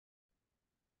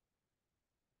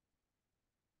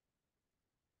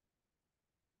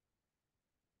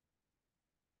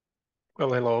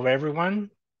Well, hello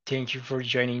everyone. Thank you for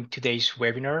joining today's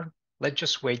webinar. Let's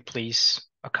just wait, please,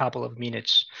 a couple of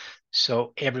minutes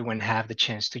so everyone have the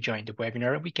chance to join the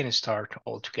webinar. We can start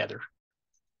all together.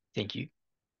 Thank you.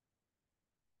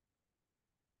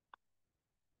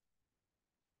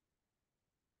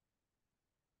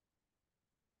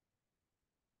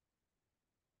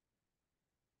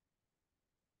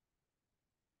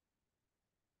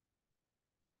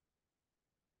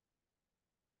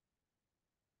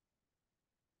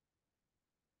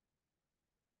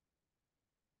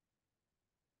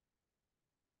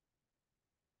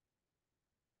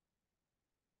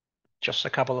 Just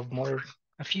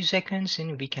a few seconds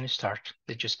and we can start.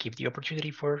 Let's just give the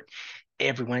opportunity for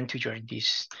everyone to join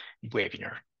this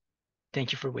webinar.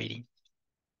 Thank you for waiting.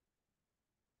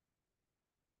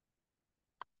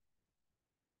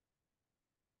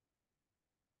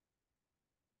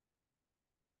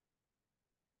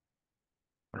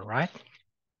 All right.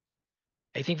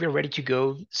 I think we're ready to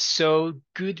go. So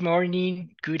good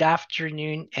morning, good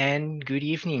afternoon, and good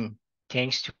evening.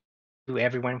 Thanks to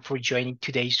everyone for joining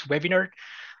today's webinar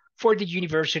for the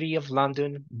University of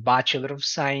London Bachelor of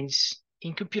Science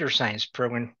in Computer Science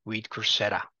program with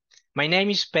Coursera. My name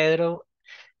is Pedro,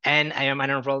 and I am an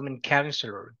enrollment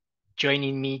counselor.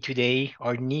 Joining me today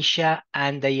are Nisha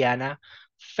and Diana,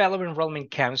 fellow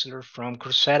enrollment counselor from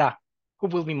Coursera, who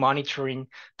will be monitoring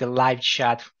the live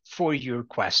chat for your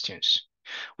questions.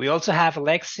 We also have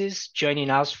Alexis joining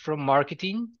us from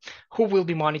marketing, who will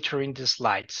be monitoring the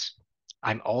slides.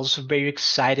 I'm also very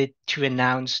excited to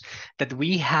announce that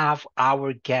we have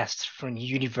our guest from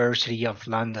University of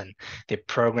London, the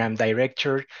program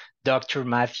director, Dr.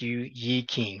 Matthew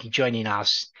Yee-King, joining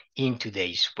us in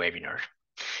today's webinar.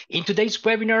 In today's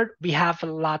webinar, we have a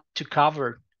lot to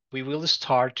cover. We will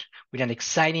start with an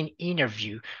exciting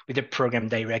interview with the program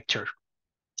director,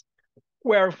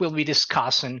 where we'll be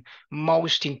discussing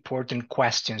most important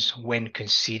questions when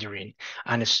considering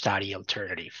a study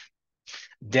alternative.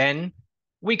 Then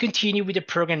we continue with the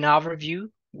program overview,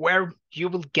 where you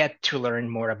will get to learn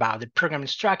more about the program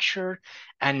structure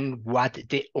and what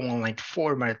the online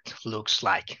format looks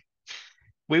like.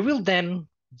 We will then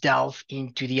delve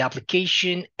into the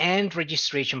application and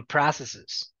registration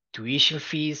processes, tuition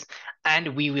fees,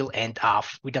 and we will end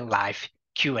off with a live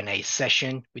Q&A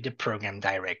session with the program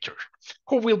director,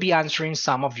 who will be answering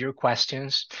some of your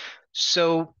questions.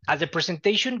 So as the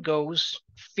presentation goes,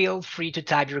 feel free to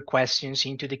type your questions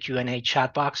into the Q&A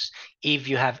chat box. If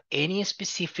you have any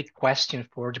specific question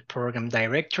for the program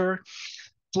director,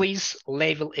 please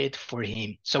label it for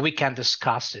him so we can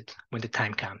discuss it when the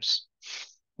time comes.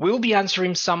 We'll be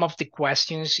answering some of the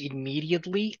questions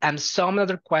immediately, and some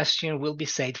other question will be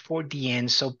saved for the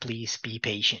end, so please be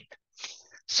patient.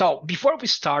 So before we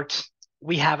start,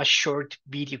 we have a short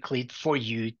video clip for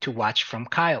you to watch from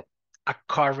Kyle, a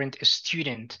current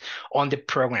student on the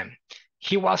program.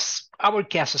 He was our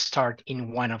guest star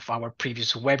in one of our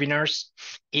previous webinars.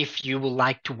 If you would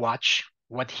like to watch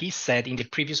what he said in the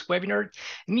previous webinar,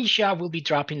 Nisha will be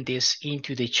dropping this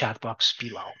into the chat box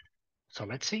below. So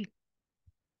let's see.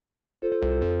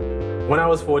 When I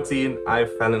was 14, I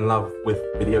fell in love with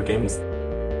video games.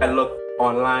 I looked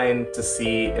online to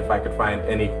see if I could find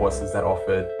any courses that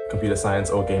offered computer science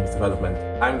or games development.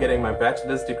 I'm getting my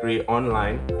bachelor's degree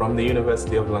online from the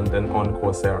University of London on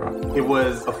Coursera. It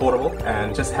was affordable,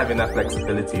 and just having that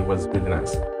flexibility was really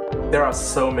nice. There are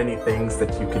so many things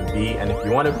that you could be, and if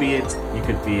you want to be it, you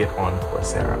could be it on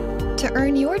Coursera. To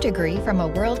earn your degree from a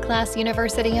world-class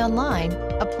university online,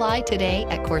 apply today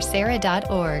at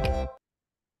Coursera.org.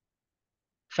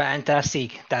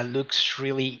 Fantastic. That looks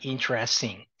really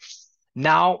interesting.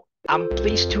 Now, I'm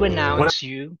pleased to announce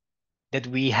you that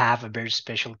we have a very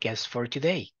special guest for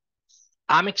today.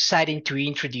 I'm excited to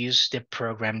introduce the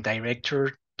program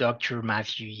director, Dr.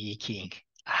 Matthew Yee-King.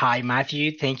 Hi,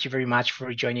 Matthew. Thank you very much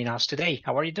for joining us today.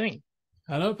 How are you doing?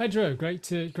 Hello, Pedro. Great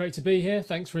to be here.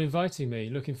 Thanks for inviting me.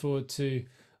 Looking forward to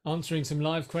answering some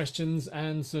live questions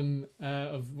and some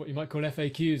of what you might call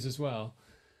FAQs as well.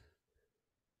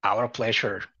 Our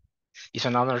pleasure. It's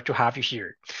an honor to have you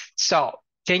here. So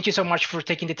thank you so much for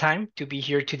taking the time to be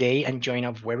here today and join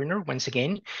our webinar once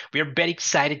again. We are very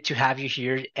excited to have you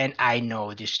here, and I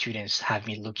know the students have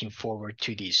been looking forward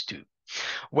to this too.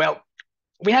 Well,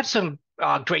 we have some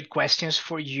great questions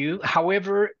for you.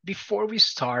 However, before we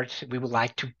start, we would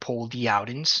like to poll the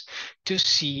audience to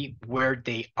see where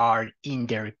they are in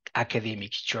their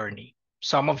academic journey.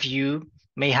 Some of you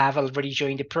may have already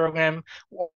joined the program,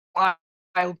 while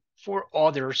for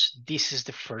others, this is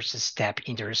the first step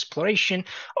in their exploration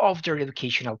of their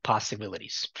educational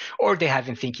possibilities, or they have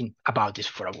been thinking about this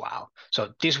for a while.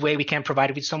 So this way we can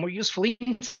provide with some more useful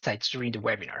insights during the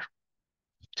webinar.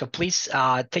 So please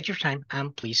take your time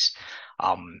and please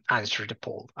answer the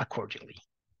poll accordingly.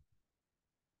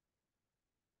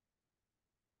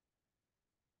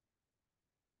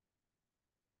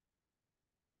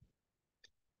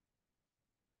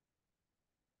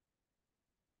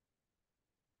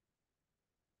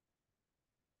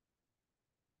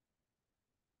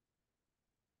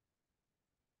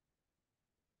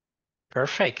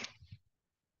 Perfect.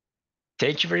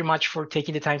 Thank you very much for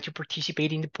taking the time to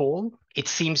participate in the poll. It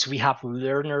seems we have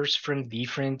learners from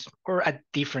different or at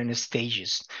different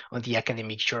stages on the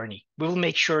academic journey. We will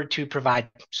make sure to provide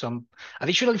some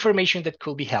additional information that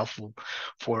could be helpful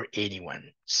for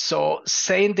anyone. So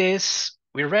saying this,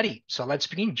 we're ready. So let's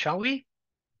begin, shall we?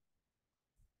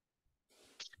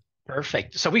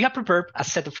 Perfect. So we have prepared a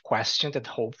set of questions that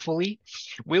hopefully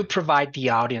will provide the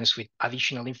audience with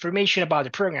additional information about the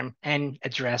program and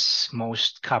address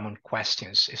most common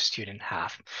questions a student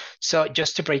have. So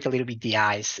just to break a little bit the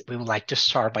ice, we would like to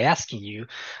start by asking you,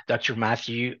 Dr.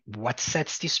 Matthew, what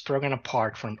sets this program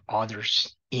apart from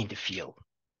others in the field?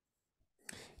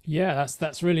 Yeah,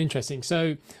 that's really interesting.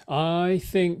 So I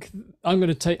think I'm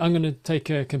going to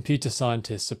take a computer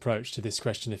scientist's approach to this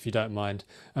question, if you don't mind,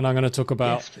 and I'm going to talk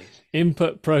about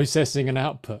input, processing, and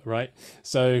output. Right.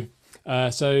 So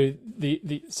so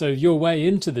your way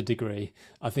into the degree,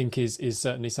 I think, is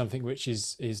certainly something which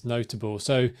is notable.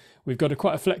 So we've got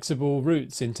quite a flexible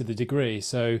routes into the degree.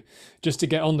 So just to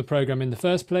get on the program in the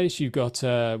first place, you've got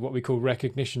what we call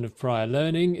recognition of prior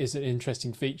learning is an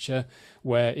interesting feature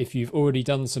where if you've already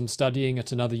done some studying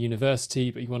at another university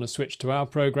but you want to switch to our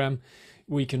program,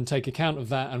 we can take account of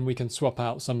that and we can swap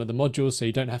out some of the modules so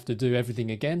you don't have to do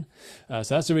everything again.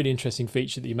 So that's a really interesting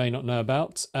feature that you may not know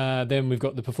about. Then we've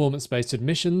got the performance-based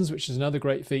admissions, which is another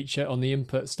great feature on the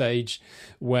input stage,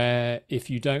 where if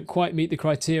you don't quite meet the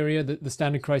criteria, the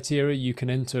standard criteria, you can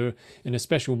enter in a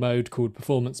special mode called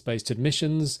performance-based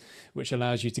admissions, which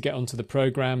allows you to get onto the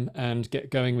program and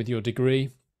get going with your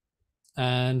degree.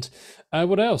 And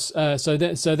what else? So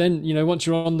then, you know, once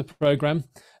you're on the program,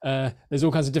 there's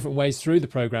all kinds of different ways through the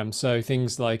program. So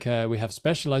things like we have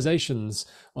specializations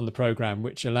on the program,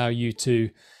 which allow you to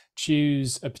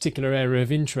choose a particular area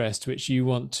of interest which you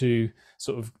want to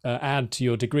sort of add to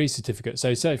your degree certificate.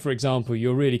 So say, for example,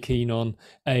 you're really keen on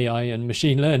AI and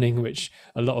machine learning, which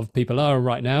a lot of people are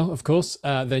right now, of course,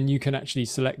 then you can actually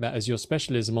select that as your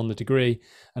specialism on the degree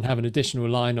and have an additional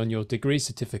line on your degree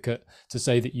certificate to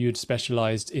say that you'd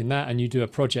specialized in that and you do a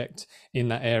project in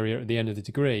that area at the end of the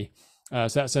degree. So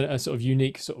that's a sort of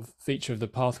unique sort of feature of the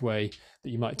pathway that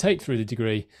you might take through the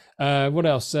degree. What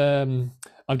else?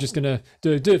 I'm just going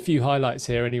to do a few highlights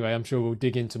here anyway. I'm sure we'll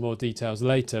dig into more details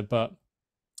later, but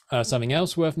something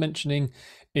else worth mentioning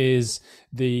is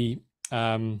the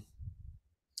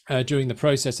during the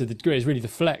process of the degree is really the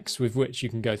flex with which you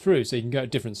can go through. So you can go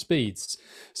at different speeds.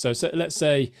 So let's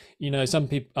say, you know, some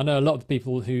people, I know a lot of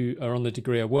people who are on the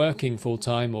degree are working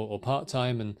full-time or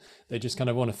part-time, and they just kind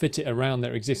of want to fit it around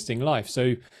their existing life.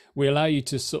 So we allow you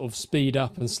to sort of speed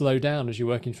up and slow down as you're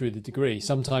working through the degree.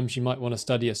 Sometimes you might want to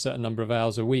study a certain number of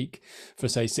hours a week for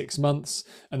say 6 months,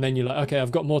 and then you're like, okay,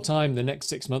 I've got more time the next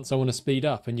 6 months, I want to speed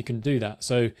up, and you can do that.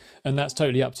 So, and that's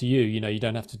totally up to you. You know, you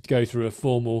don't have to go through a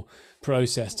formal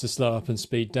process to slow up and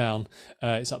speed down.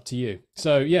 It's up to you.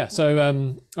 So yeah, so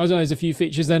I was on, there's a few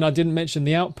features. Then I didn't mention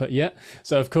the output yet.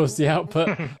 So of course the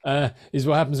output is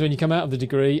what happens when you come out of the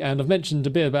degree. And I've mentioned a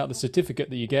bit about the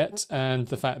certificate that you get and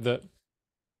the fact that,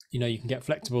 you know, you can get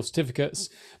flexible certificates.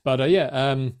 But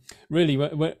really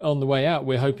we're on the way out,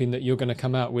 we're hoping that you're going to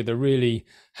come out with a really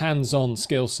hands-on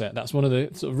skill set. That's one of the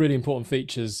sort of really important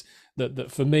features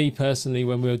that for me personally,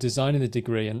 when we were designing the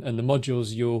degree and the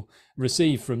modules you'll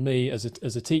receive from me as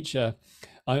a teacher,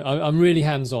 I'm really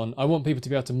hands-on. I want people to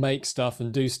be able to make stuff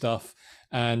and do stuff,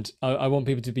 and I want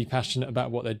people to be passionate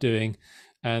about what they're doing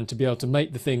and to be able to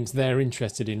make the things they're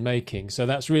interested in making. So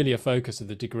that's really a focus of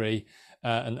the degree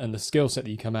and the skill set that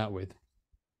you come out with.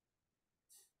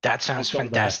 That sounds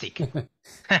fantastic.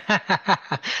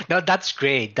 No, that's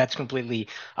great. That's completely,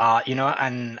 you know,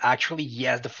 and actually,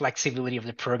 yes, the flexibility of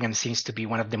the program seems to be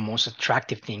one of the most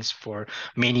attractive things for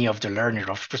many of the learners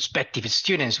of prospective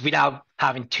students without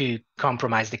having to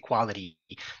compromise the quality.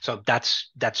 So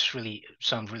that's really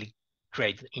some really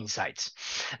great insights.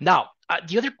 Now,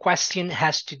 the other question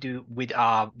has to do with,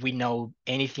 we know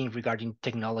anything regarding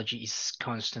technology is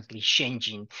constantly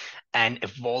changing and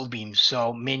evolving.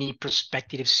 So many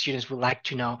prospective students would like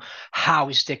to know, how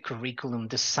is the curriculum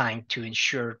designed to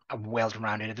ensure a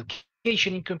well-rounded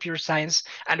education in computer science,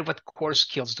 and what core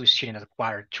skills do students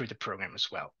acquire through the program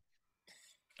as well?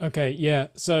 Okay, yeah.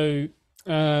 So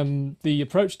the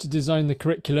approach to design the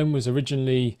curriculum was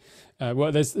originally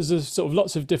well, there's a sort of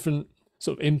lots of different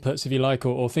sort of inputs, if you like,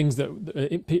 or things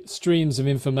that streams of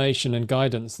information and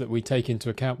guidance that we take into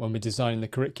account when we're designing the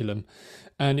curriculum.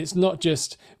 And it's not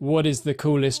just what is the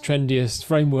coolest, trendiest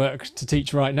framework to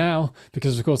teach right now,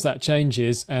 because of course that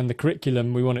changes, and the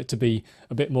curriculum, we want it to be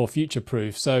a bit more future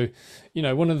proof. So,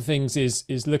 one of the things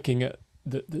is looking at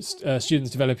the students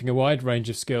developing a wide range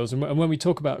of skills. And when we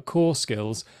talk about core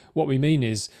skills, what we mean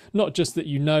is not just that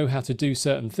you know how to do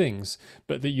certain things,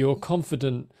 but that you're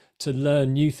confident to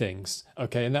learn new things.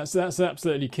 Okay, and that's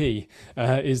absolutely key,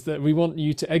 is that we want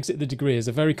you to exit the degree as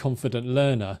a very confident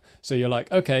learner. So you're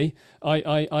like, okay,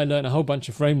 I learned a whole bunch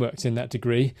of frameworks in that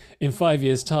degree. In 5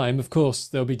 years' time, of course,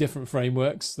 there'll be different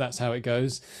frameworks. That's how it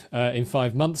goes. In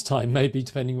 5 months' time, maybe,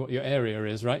 depending what your area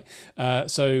is, right?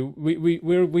 So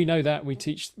we know that we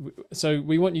teach. So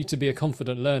we want you to be a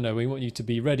confident learner. We want you to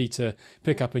be ready to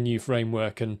pick up a new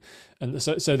framework, and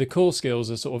so the core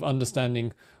skills are sort of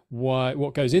understanding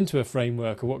what goes into a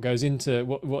framework, or what goes into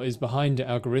what is behind it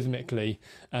algorithmically,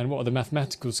 and what are the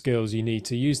mathematical skills you need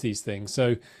to use these things.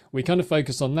 So we kind of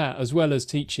focus on that, as well as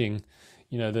teaching,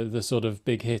 the sort of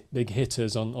big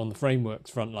hitters on the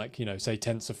frameworks front, like, say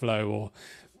TensorFlow or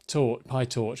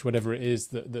PyTorch, whatever it is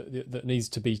that needs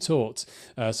to be taught.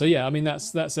 So yeah, I mean,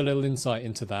 that's a little insight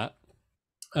into that.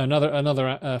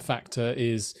 Another factor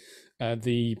is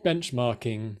the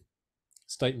benchmarking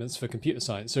statements for computer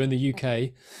science. So in the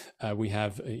UK, we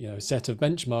have a set of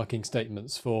benchmarking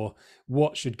statements for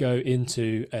what should go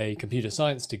into a computer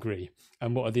science degree,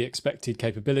 and what are the expected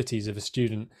capabilities of a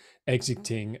student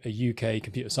exiting a UK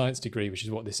computer science degree, which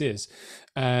is what this is.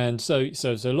 And so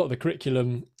a lot of the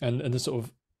curriculum and the sort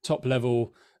of top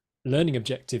level learning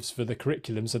objectives for the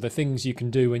curriculum, so the things you can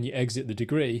do when you exit the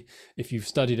degree, if you've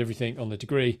studied everything on the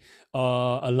degree,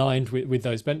 are aligned with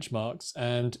those benchmarks.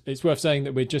 And it's worth saying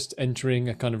that we're just entering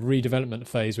a kind of redevelopment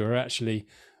phase where we're actually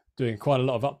doing quite a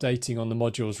lot of updating on the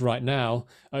modules right now.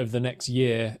 Over the next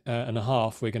year and a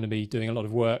half, we're going to be doing a lot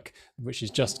of work, which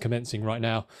is just commencing right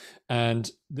now.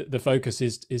 And the focus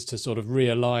is to sort of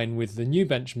realign with the new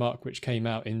benchmark, which came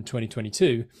out in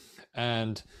 2022.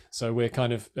 And so we're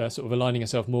kind of sort of aligning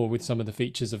ourselves more with some of the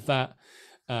features of that,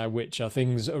 which are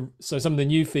things. So some of the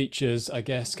new features, I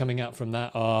guess, coming out from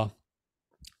that are,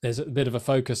 there's a bit of a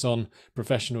focus on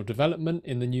professional development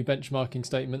in the new benchmarking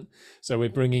statement. So we're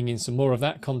bringing in some more of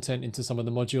that content into some of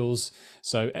the modules.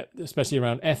 So especially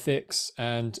around ethics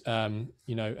and,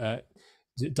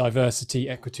 diversity,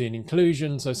 equity, and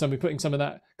inclusion. So we're putting some of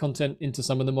that content into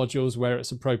some of the modules where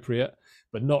it's appropriate,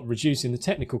 but not reducing the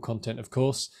technical content, of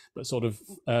course, but sort of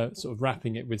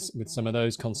wrapping it with some of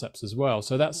those concepts as well.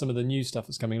 So that's some of the new stuff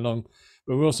that's coming along,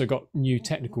 but we've also got new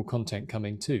technical content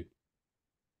coming too.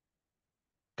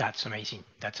 That's amazing.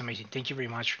 That's amazing. Thank you very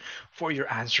much for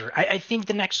your answer. I think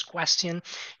the next question,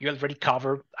 you already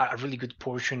covered a really good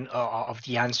portion of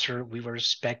the answer we were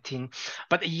expecting.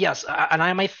 But yes, and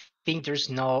I might think there's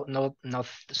not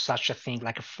such a thing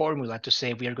like a formula to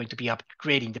say we are going to be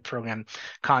upgrading the program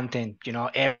content,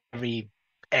 every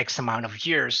X amount of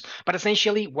years. But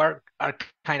essentially, what are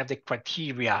kind of the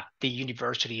criteria the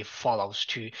university follows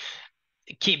to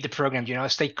keep the program,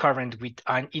 stay current with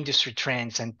industry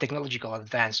trends and technological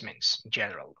advancements in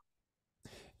general?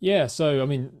 Yeah, so I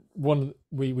mean,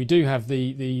 we do have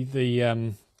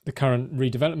the current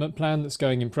redevelopment plan that's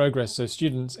going in progress. So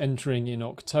students entering in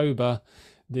October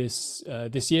this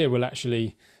year will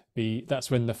actually that's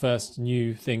when the first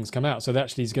new things come out. So there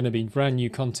actually is going to be brand new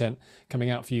content coming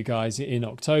out for you guys in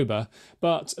October.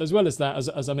 But as well as that,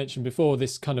 as I mentioned before,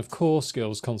 this kind of core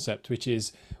skills concept, which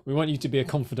is we want you to be a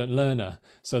confident learner,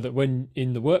 so that when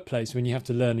in the workplace, when you have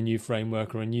to learn a new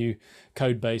framework or a new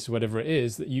code base or whatever it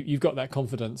is, that you've got that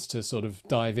confidence to sort of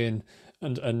dive in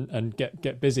and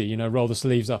get busy, roll the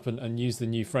sleeves up and use the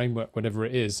new framework, whatever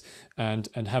it is, and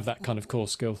have that kind of core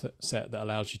skill set that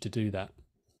allows you to do that.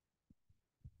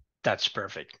 That's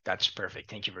perfect. That's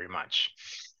perfect. Thank you very much.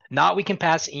 Now we can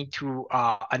pass into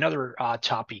another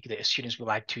topic that students would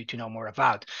like to know more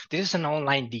about. This is an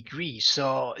online degree.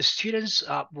 So students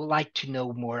would like to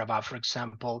know more about, for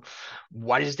example,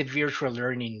 what is the virtual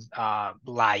learning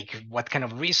like? What kind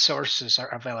of resources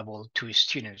are available to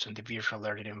students in the virtual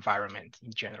learning environment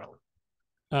in general?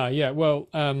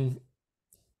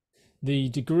 The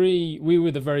degree, we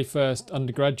were the very first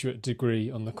undergraduate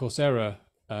degree on the Coursera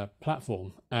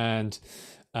platform, and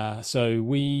so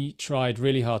we tried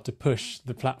really hard to push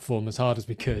the platform as hard as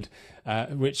we could,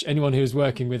 which anyone who was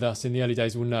working with us in the early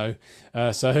days will know.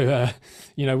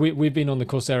 We've been on the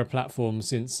Coursera platform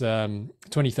since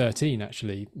 2013,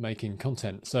 actually, making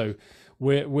content. So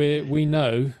we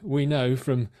know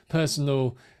from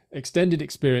personal extended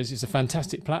experience, it's a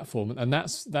fantastic platform, and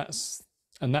that's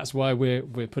and that's why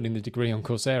we're putting the degree on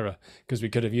Coursera, because we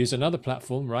could have used another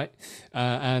platform, right?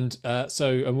 And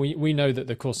we know that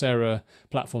the Coursera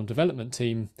platform development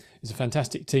team is a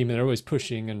fantastic team, and they're always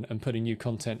pushing and putting new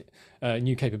content,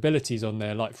 new capabilities on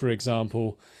there. Like, for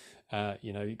example,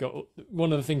 you got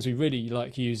one of the things we really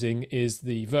like using is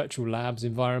the virtual labs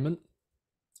environment.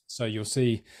 So you'll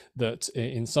see that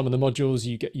in some of the modules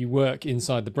you work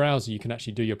inside the browser. You can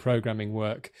actually do your programming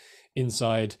work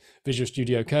inside Visual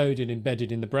Studio Code and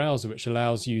embedded in the browser, which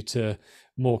allows you to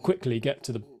more quickly get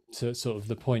to sort of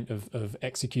the point of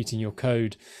executing your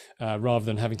code, rather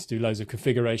than having to do loads of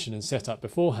configuration and setup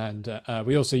beforehand.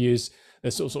 We also use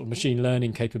the sort of machine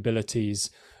learning capabilities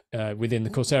within the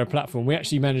Coursera platform. We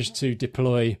actually managed to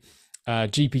deploy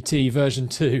GPT version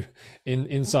 2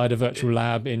 inside a virtual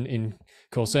lab in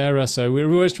Coursera. So we're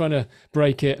always trying to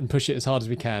break it and push it as hard as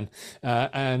we can.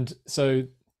 And so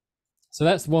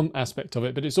that's one aspect of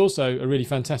it, but it's also a really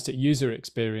fantastic user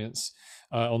experience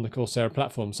on the Coursera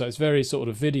platform. So it's very sort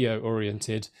of video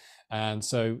oriented. And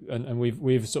so, and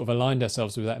we've sort of aligned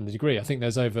ourselves with that in the degree. I think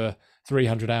there's over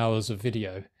 300 hours of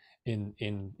video in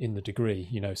the degree,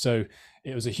 so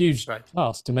it was a huge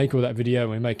task to make all that video.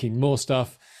 We're making more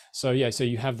stuff. So yeah, so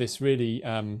you have this really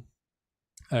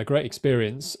great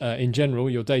experience in general,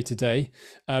 your day to day.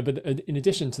 But in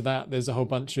addition to that, there's a whole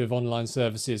bunch of online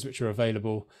services which are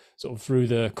available sort of through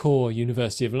the core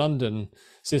University of London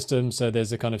system. So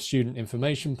there's a kind of student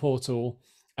information portal,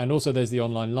 and also there's the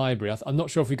online library. I'm not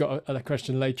sure if we got a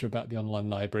question later about the online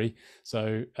library,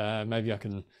 so maybe I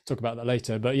can talk about that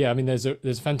later. But yeah, I mean, there's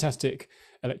a fantastic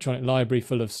electronic library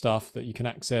full of stuff that you can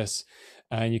access.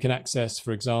 And you can access,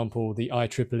 for example, the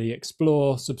IEEE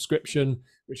Explore subscription,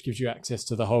 which gives you access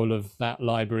to the whole of that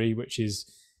library, which is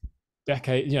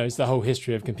it's the whole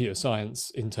history of computer science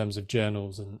in terms of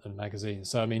journals and magazines.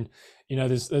 So I mean,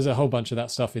 there's a whole bunch of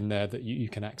that stuff in there that you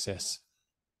can access.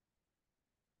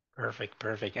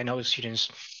 Perfect. I know students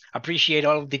appreciate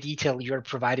all of the detail you're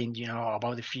providing,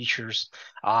 about the features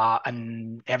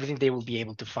and everything they will be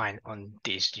able to find on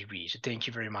this degree. So thank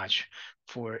you very much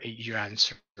for your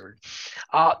answer.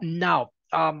 Now,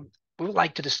 we would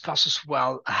like to discuss as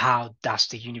well, how does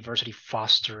the university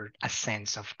foster a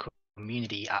sense of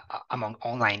community among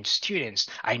online students?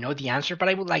 I know the answer, but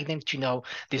I would like them to know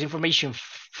this information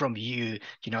from you,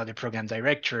 the program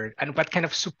director, and what kind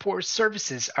of support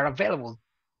services are available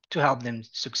to help them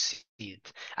succeed,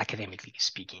 academically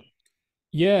speaking.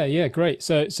 Yeah, great.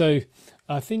 So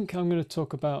I think I'm going to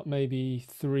talk about maybe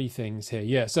 3 things here.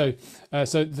 Yeah. So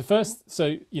the first,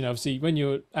 obviously when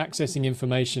you're accessing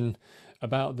information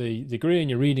about the degree and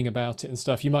you're reading about it and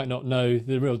stuff, you might not know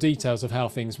the real details of how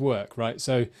things work, right?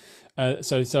 So I'll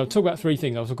talk about 3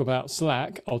 things. I'll talk about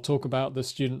Slack, I'll talk about the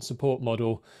student support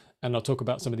model, and I'll talk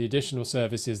about some of the additional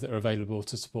services that are available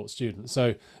to support students.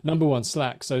 So number 1,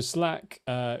 Slack. So Slack,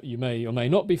 you may or may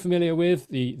not be familiar with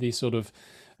the sort of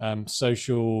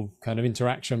social kind of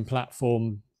interaction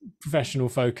platform, professional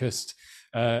focused,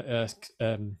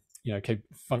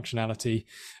 functionality.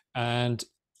 And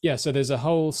yeah, so there's a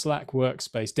whole Slack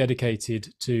workspace dedicated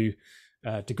to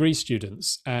degree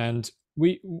students. And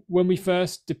when we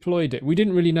first deployed it, we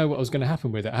didn't really know what was going to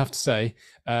happen with it. I have to say,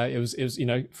 it was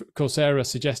Coursera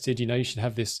suggested you should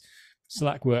have this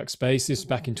Slack workspace. This was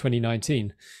back in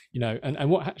 2019, and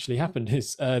what actually happened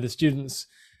is the students,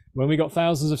 when we got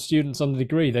thousands of students on the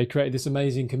degree, they created this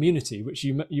amazing community which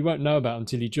you won't know about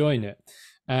until you join it,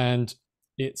 and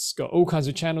it's got all kinds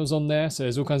of channels on there. So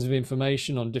there's all kinds of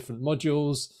information on different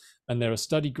modules. And there are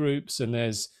study groups, and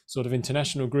there's sort of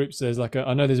international groups. There's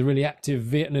I know there's a really active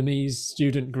Vietnamese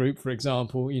student group, for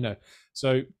example,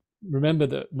 So remember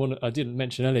that I didn't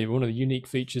mention earlier, one of the unique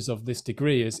features of this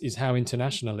degree is how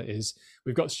international it is.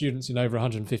 We've got students in over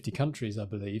 150 countries, I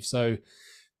believe. So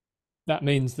that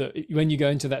means that when you go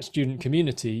into that student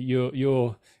community,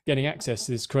 you're getting access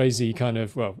to this crazy kind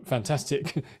of,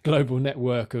 fantastic global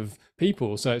network of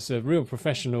people. So it's a real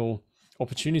professional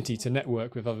opportunity to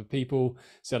network with other people,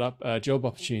 set up job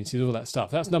opportunities, all that stuff.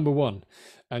 That's number 1,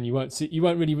 and you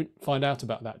won't really find out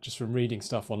about that just from reading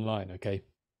stuff online. Okay.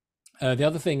 The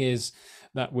other thing is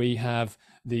that we have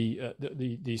the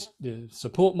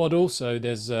support model. So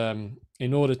there's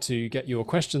in order to get your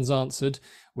questions answered,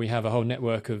 we have a whole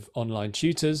network of online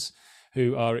tutors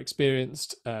who are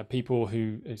experienced people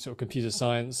who sort of computer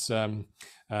science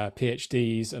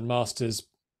PhDs and masters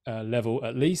level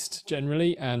at least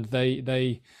generally, and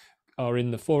they are in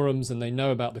the forums and they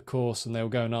know about the course, and they'll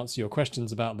go and answer your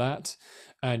questions about that.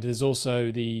 And there's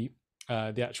also the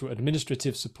actual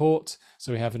administrative support.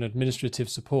 So we have an administrative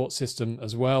support system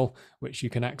as well, which you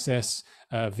can access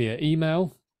via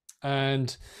email.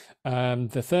 And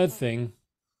the third thing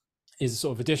is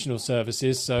sort of additional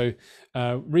services. So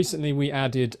recently we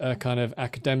added a kind of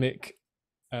academic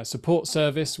support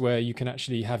service where you can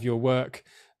actually have your work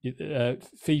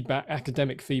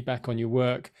academic feedback on your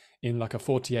work in like a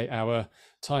 48-hour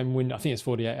time window. I think it's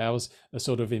 48 hours,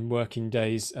 sort of in working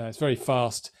days. It's very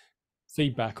fast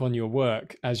feedback on your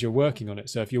work as you're working on it.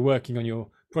 So if you're working on your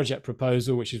project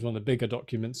proposal, which is one of the bigger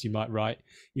documents you might write,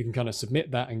 you can kind of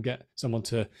submit that and get someone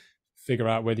to figure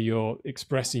out whether you're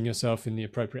expressing yourself in the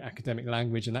appropriate academic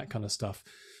language and that kind of stuff.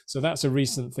 So that's a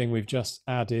recent thing we've just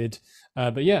added.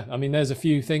 But yeah, I mean, there's a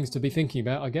few things to be thinking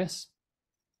about, I guess.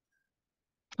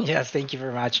 Yes, thank you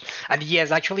very much. And yes,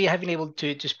 actually, I've been able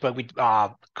to speak with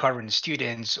current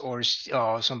students or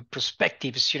some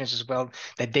prospective students as well,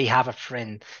 that they have a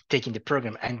friend taking the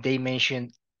program, and they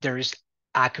mentioned there is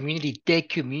a community, their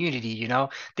community, you know,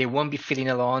 they won't be feeling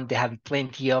alone. They have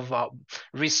plenty of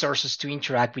resources to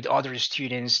interact with other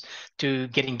students, to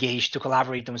get engaged, to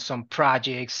collaborate on some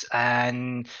projects,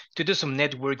 and to do some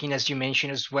networking, as you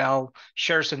mentioned as well,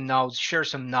 share some notes, share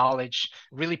some knowledge.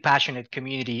 Really passionate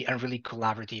community and really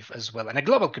collaborative as well, and a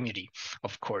global community,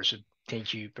 of course.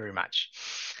 Thank you very much.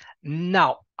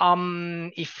 Now,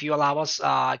 if you allow us,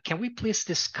 can we please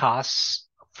discuss,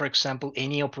 for example,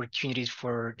 any opportunities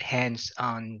for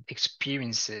hands-on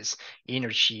experiences,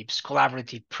 internships,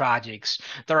 collaborative projects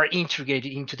that are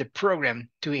integrated into the program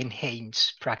to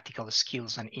enhance practical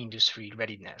skills and industry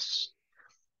readiness?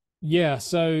 Yeah,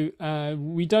 so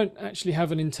we don't actually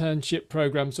have an internship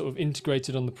program sort of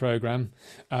integrated on the program,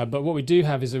 but what we do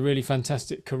have is a really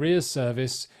fantastic careers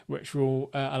service, which will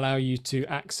allow you to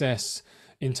access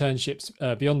internships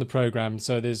beyond the program.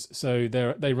 So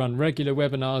they run regular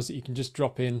webinars that you can just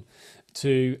drop in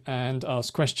to and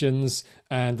ask questions,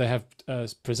 and they have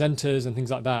presenters and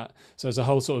things like that. So there's a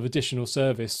whole sort of additional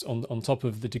service on top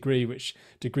of the degree, which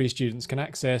degree students can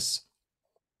access.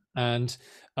 And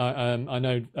I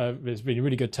know there's been a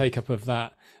really good take up of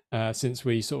that since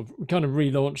we kind of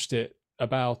relaunched it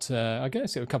about I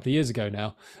guess a couple of years ago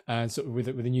now, and sort of with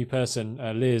a new person,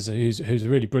 Liz, who's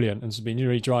really brilliant and has been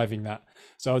really driving that.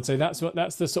 So I would say that's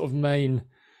the sort of main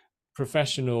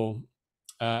professional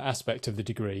aspect of the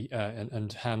degree,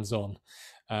 and hands-on.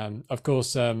 Of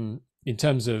course, in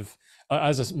terms of,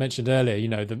 as I mentioned earlier, you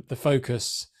know, the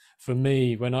focus for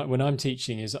me when I'm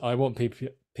teaching is I want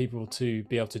people to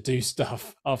be able to do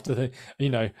stuff after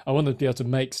I want them to be able to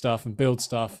make stuff and build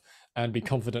stuff and be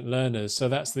confident learners. So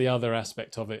that's the other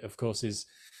aspect of it, of course, is,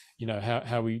 you know,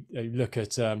 how we look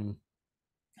at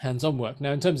hands-on work.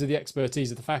 Now, in terms of the expertise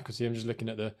of the faculty, I'm just looking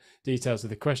at the details of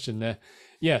the question there.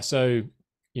 Yeah, so,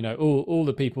 you know, all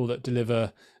the people that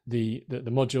deliver the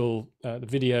module, the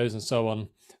videos and so on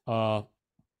are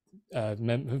have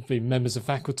been members of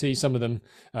faculty. Some of them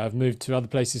have moved to other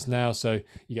places now, so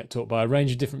you get taught by a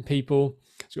range of different people.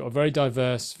 So you've got a very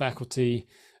diverse faculty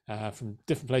from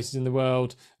different places in the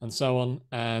world and so on,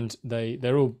 and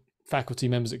they're all faculty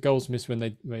members at Goldsmiths when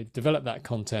they develop that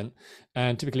content,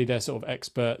 and typically they're sort of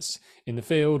experts in the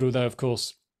field, although of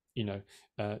course, you know,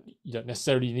 you don't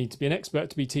necessarily need to be an expert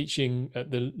to be teaching at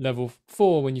the level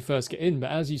 4 when you first get in,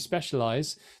 but as you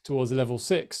specialize towards the level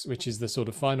 6, which is the sort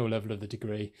of final level of the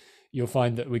degree, you'll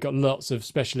find that we've got lots of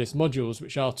specialist modules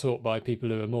which are taught by people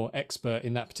who are more expert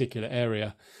in that particular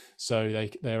area, so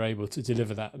they're able to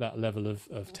deliver that level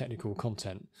of technical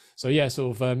content. So yeah,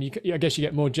 sort of I guess you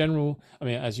get more general. I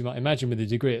mean, as you might imagine with a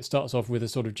degree, it starts off with a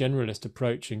sort of generalist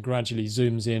approach and gradually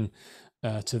zooms in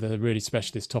to the really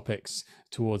specialist topics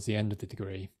towards the end of the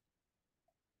degree.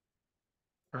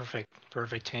 Perfect.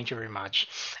 Thank you very much.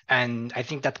 And I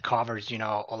think that covers, you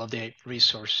know, all of the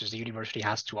resources the university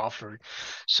has to offer,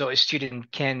 so a student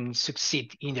can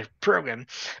succeed in their program.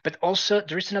 But also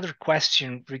there is another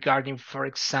question regarding, for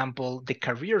example, the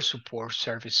career support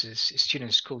services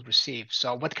students could receive.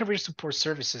 So what career support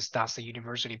services does the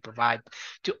university provide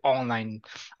to online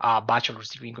bachelor's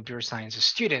degree in computer science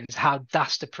students? How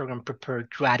does the program prepare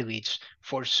graduates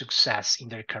for success in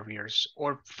their careers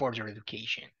or further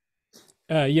education?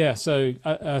 Yeah, so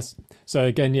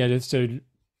again, yeah, so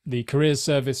the careers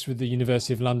service with the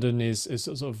University of London is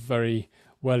sort of very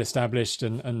well established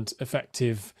and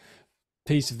effective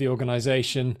piece of the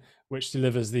organization, which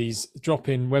delivers these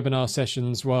drop-in webinar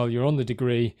sessions while you're on the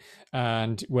degree,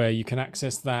 and where you can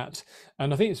access that.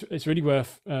 And I think it's really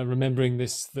worth remembering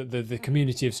this, that the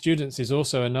community of students is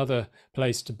also another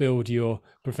place to build your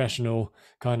professional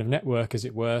kind of network, as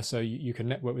it were. So you can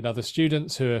network with other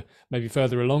students who are maybe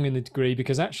further along in the degree,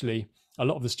 because actually a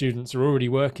lot of the students are already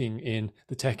working in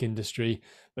the tech industry,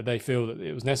 but they feel that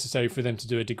it was necessary for them to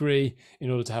do a degree in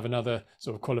order to have another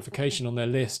sort of qualification on their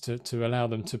list to allow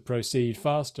them to proceed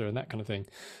faster and that kind of thing.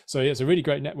 So yeah, it's a really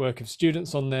great network of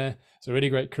students on there. It's a really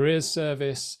great careers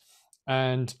service.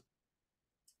 And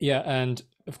yeah, and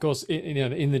of course,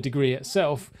 in the degree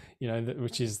itself,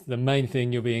 which is the main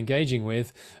thing you'll be engaging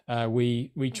with,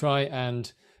 we try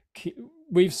and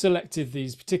we've selected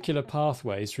these particular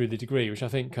pathways through the degree, which I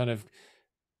think kind of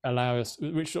allow us,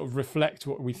 which sort of reflect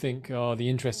what we think are the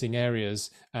interesting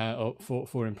areas for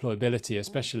employability,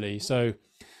 especially. So,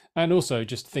 and also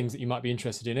just things that you might be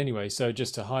interested in anyway. So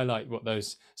just to highlight what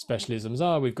those specialisms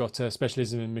are, we've got a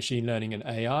specialism in machine learning and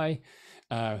AI.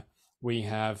 We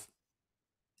have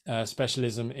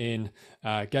specialism in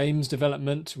games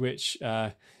development, which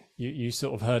you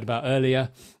sort of heard about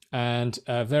earlier, and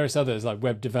various others like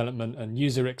web development and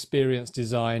user experience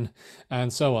design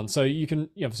and so on. So you can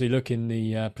obviously look in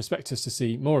the prospectus to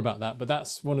see more about that, but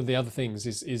that's one of the other things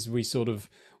is we sort of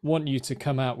want you to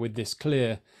come out with this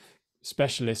clear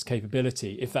specialist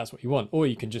capability if that's what you want, or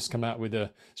you can just come out with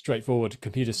a straightforward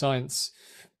computer science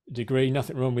degree,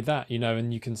 nothing wrong with that,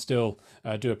 and you can still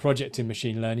do a project in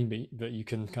machine learning, but you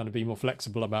can kind of be more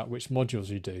flexible about which modules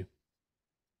you do.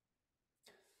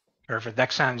 Perfect.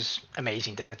 That sounds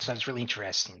amazing. That sounds really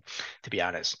interesting, to be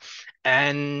honest.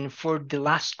 And for the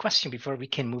last question, before we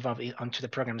can move on to the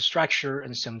program structure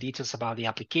and some details about the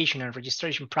application and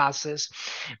registration process,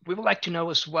 we would like to know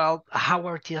as well, how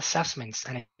are the assessments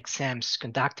and exams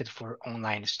conducted for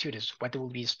online students? What they will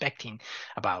be expecting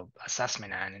about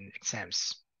assessment and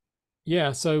exams?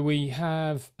 Yeah, so we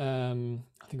have, I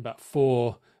think, about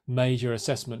 4 major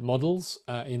assessment models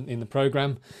in the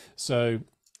program. So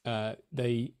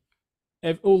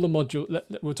all the module,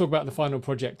 we'll talk about the final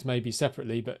project maybe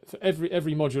separately, but for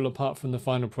every module apart from the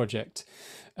final project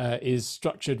is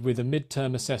structured with a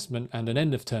midterm assessment and an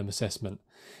end of term assessment.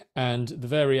 And the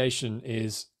variation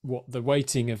is what the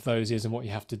weighting of those is and what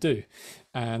you have to do.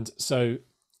 And so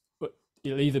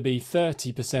it'll either be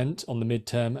 30% on the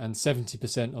midterm and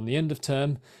 70% on the end of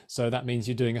term. So that means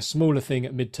you're doing a smaller thing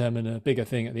at midterm and a bigger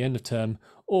thing at the end of term,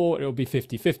 or it'll be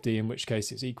 50-50, in which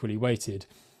case it's equally weighted.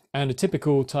 And a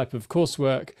typical type of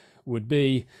coursework would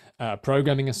be a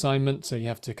programming assignment. So you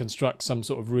have to construct some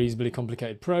sort of reasonably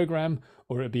complicated program,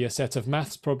 or it'd be a set of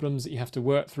maths problems that you have to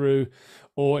work through,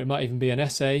 or it might even be an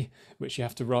essay, which you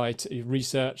have to write,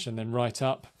 research, and then write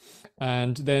up.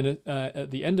 And then at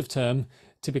the end of term,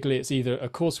 typically it's either a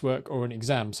coursework or an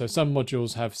exam. So some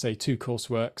modules have, say, 2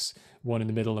 courseworks, one in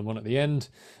the middle and one at the end.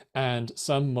 And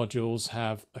some modules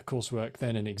have a coursework,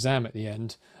 then an exam at the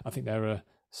end. I think there are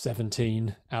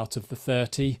 17 out of the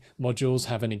 30 modules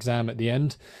have an exam at the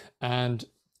end. And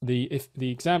if the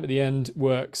exam at the end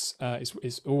works,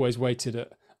 it's always weighted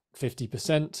at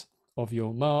 50% of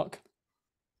your mark.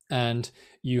 And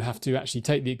you have to actually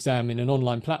take the exam in an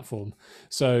online platform.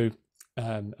 So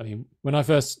when I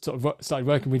first sort of started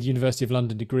working with University of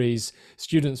London degrees,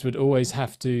 students would always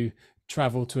have to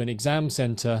travel to an exam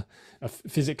centre,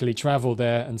 physically travel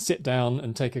there and sit down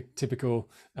and take a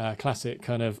typical classic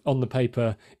kind of on the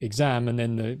paper exam, and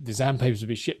then the exam papers would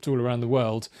be shipped all around the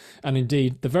world. And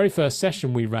indeed, the very first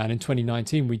session we ran in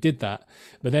 2019, we did that.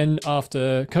 But then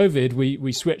after COVID,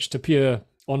 we switched to pure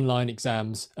online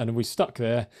exams, and we stuck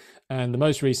there. And the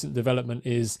most recent development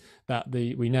is that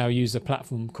we now use a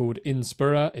platform called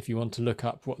Inspira, if you want to look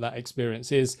up what that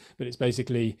experience is. But it's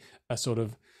basically a sort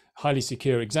of highly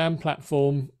secure exam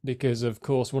platform, because of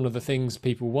course one of the things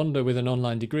people wonder with an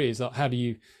online degree is that how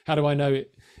do I know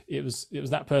it was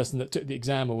that person that took the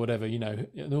exam or whatever,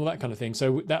 and all that kind of thing.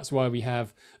 So that's why we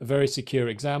have a very secure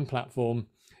exam platform.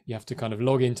 You have to kind of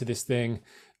log into this thing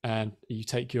and you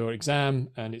take your exam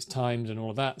and it's timed and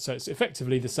all of that. So it's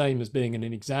effectively the same as being in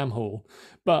an exam hall,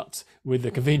 but with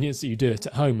the convenience that you do it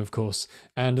at home, of course.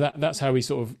 And that's how we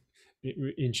sort of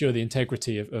ensure the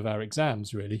integrity of our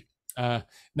exams, really.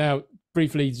 Now,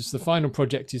 briefly, just the final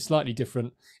project is slightly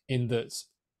different in that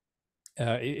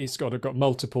it's got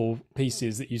multiple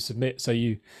pieces that you submit.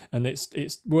 And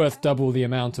it's worth double the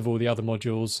amount of all the other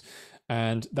modules,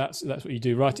 and that's what you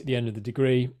do right at the end of the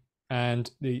degree.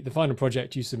 And the final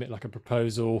project, you submit like a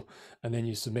proposal, and then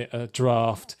you submit a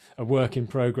draft, a work in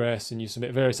progress, and you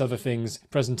submit various other things,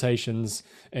 presentations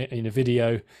in a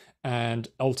video, and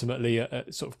ultimately a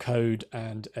sort of code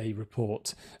and a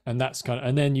report. And that's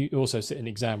and then you also sit an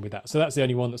exam with that. So that's the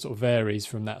only one that sort of varies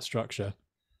from that structure.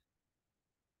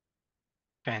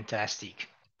 Fantastic.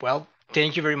 Well,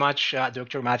 thank you very much,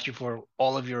 Dr. Matthew, for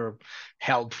all of your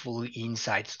helpful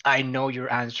insights. I know your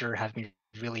answer has been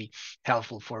really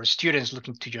helpful for students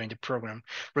looking to join the program.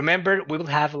 Remember, we will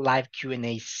have a live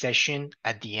Q&A session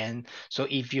at the end. So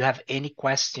if you have any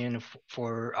question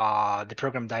for the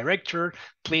program director,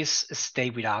 please stay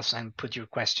with us and put your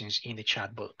questions in the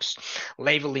chat box,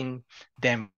 labeling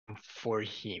them for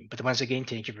him. But once again,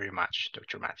 thank you very much,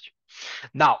 Dr. Matthew.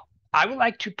 Now, I would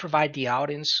like to provide the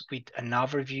audience with an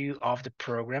overview of the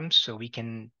program so you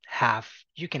can have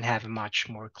a much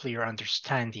more clear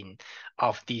understanding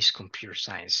of this computer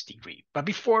science degree. But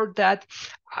before that,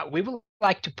 we would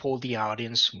like to poll the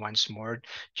audience once more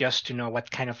just to know what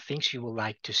kind of things you would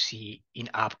like to see in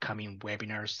upcoming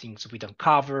webinars, things we don't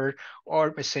cover,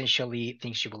 or essentially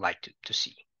things you would like to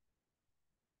see.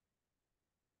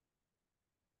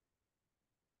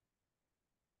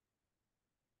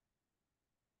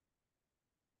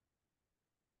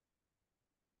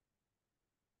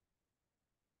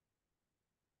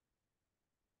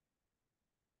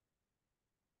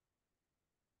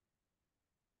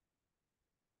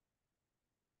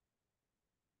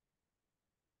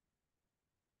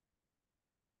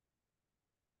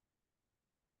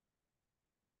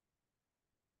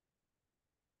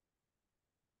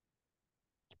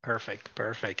 Perfect,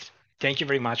 perfect. Thank you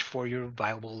very much for your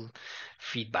valuable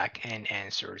feedback and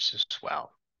answers as well.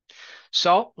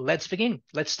 So let's begin.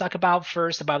 Let's talk about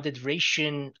first about the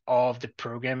duration of the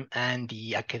program and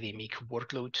the academic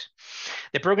workload.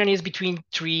 The program is between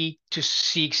 3 to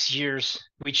 6 years,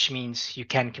 which means you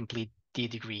can complete the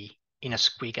degree in as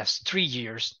quick as 3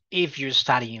 years if you're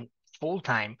studying full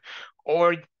time,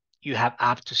 or you have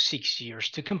up to 6 years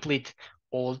to complete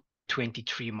all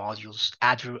 23 modules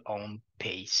at your own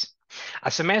pace.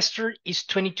 A semester is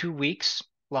 22 weeks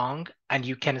long, and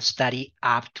you can study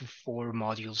up to 4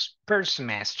 modules per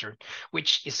semester,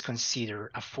 which is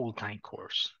considered a full-time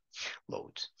course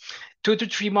load. 2 to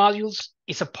 3 modules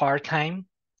is a part-time,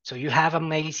 so you have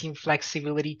amazing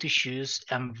flexibility to choose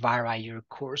and vary your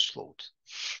course load.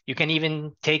 You can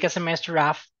even take a semester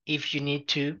off if you need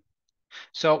to.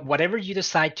 So whatever you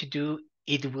decide to do,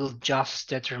 it will just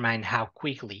determine how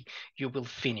quickly you will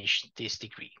finish this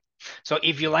degree. So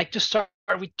if you like to start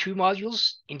with 2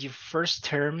 modules in your first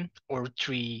term, or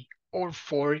 3 or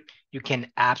 4, you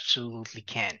can absolutely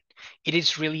can. It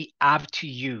is really up to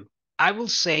you. I will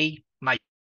say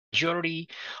majority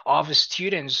of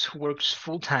students who works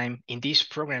full-time in this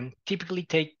program typically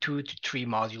take 2 to 3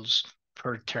 modules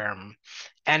per term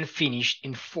and finish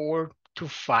in 4 to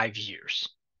 5 years.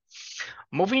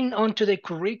 Moving on to the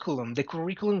curriculum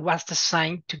was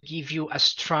designed to give you a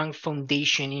strong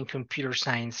foundation in computer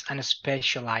science and a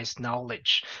specialized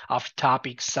knowledge of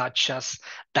topics such as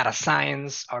data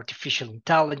science, artificial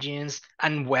intelligence,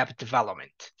 and web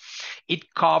development.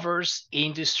 It covers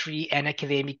industry and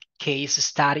academic case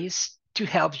studies to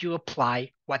help you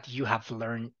apply what you have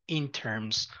learned in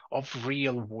terms of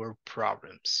real-world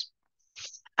problems.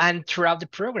 And throughout the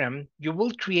program, you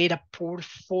will create a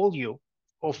portfolio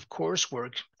of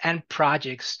coursework and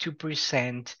projects to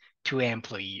present to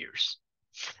employers.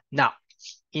 Now,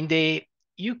 in the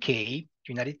UK,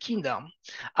 United Kingdom,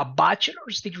 a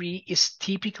bachelor's degree is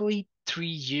typically 3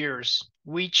 years,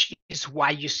 which is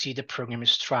why you see the program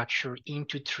structured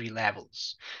into 3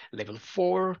 levels: level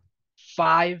 4,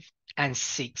 5, and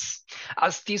 6,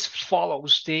 as this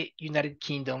follows the United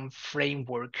Kingdom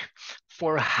framework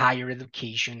for higher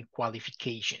education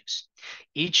qualifications.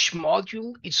 Each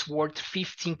module is worth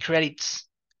 15 credits,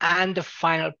 and the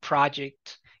final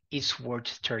project is worth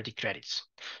 30 credits.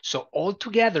 So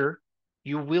altogether,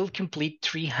 you will complete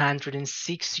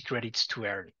 360 credits to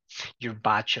earn your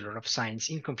Bachelor of Science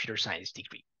in Computer Science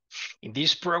degree. In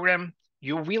this program,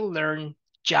 you will learn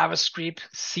JavaScript,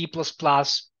 C++,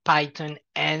 Python,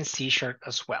 and C#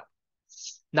 as well.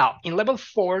 Now, in level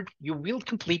 4, you will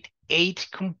complete 8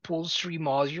 compulsory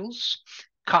modules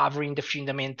covering the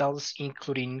fundamentals,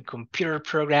 including computer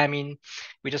programming,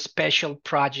 with a special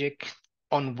project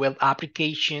on web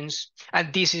applications.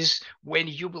 And this is when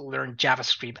you will learn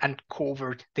JavaScript and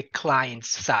cover the client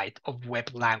side of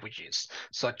web languages,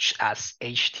 such as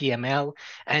HTML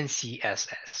and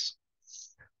CSS.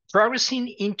 Progressing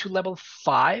into level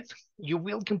 5, you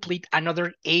will complete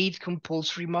another 8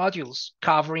 compulsory modules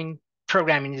covering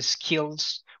programming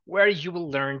skills, where you will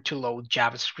learn to load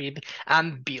JavaScript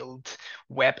and build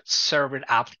web server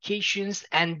applications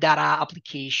and data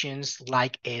applications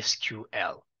like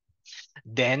SQL.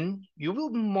 Then you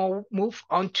will move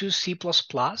on to C++,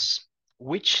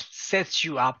 which sets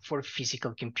you up for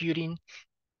physical computing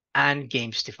and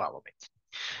games development.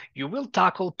 You will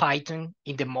tackle Python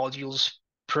in the modules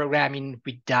programming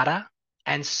with data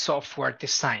and software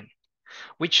design,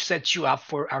 which sets you up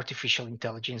for artificial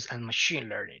intelligence and machine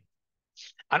learning.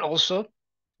 And also,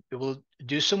 we will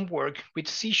do some work with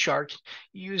C#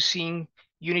 using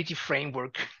Unity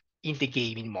framework in the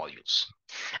gaming modules.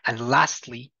 And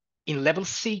lastly, in level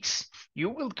 6, you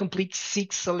will complete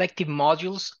 6 selective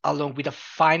modules along with a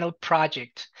final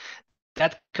project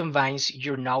that combines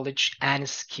your knowledge and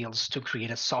skills to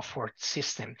create a software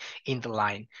system in the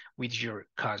line with your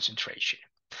concentration.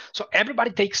 So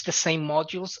everybody takes the same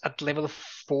modules at level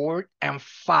 4 and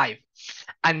 5.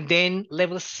 And then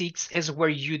level 6 is where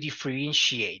you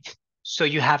differentiate. So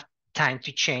you have time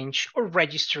to change or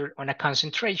register on a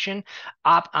concentration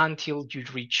up until you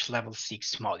reach level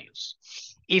 6 modules.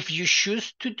 If you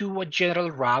choose to do a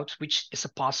general route, which is a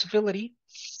possibility,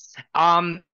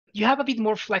 you have a bit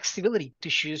more flexibility to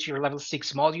choose your level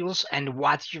 6 modules and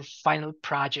what your final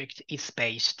project is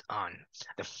based on.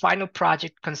 The final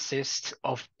project consists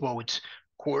of both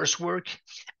coursework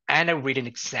and a written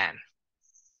exam,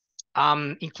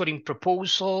 including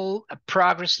proposal,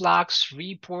 progress logs,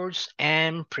 reports,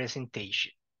 and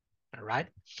presentation. All right.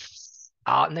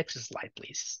 Next slide,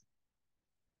 please.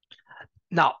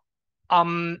 Now,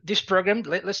 this program,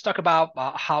 let's talk about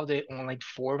how the online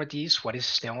format is, what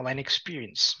is the online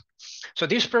experience. So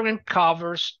this program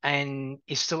covers and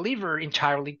is delivered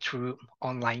entirely through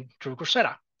online, through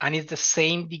Coursera, and it's the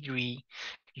same degree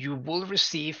you will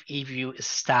receive if you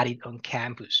studied on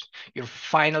campus. Your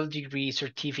final degree,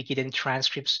 certificate, and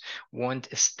transcripts won't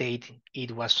state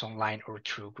it was online or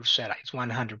through Coursera. It's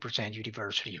 100%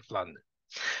 University of London.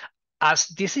 As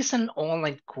this is an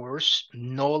online course,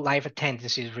 no live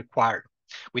attendance is required.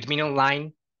 With Mean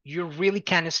Online, you really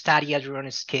can study at your own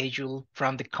schedule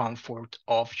from the comfort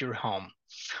of your home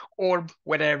or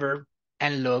whatever,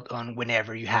 and log on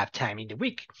whenever you have time in the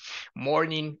week,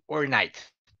 morning or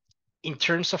night. In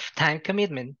terms of time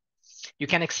commitment, you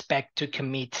can expect to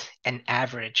commit an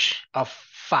average of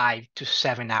 5 to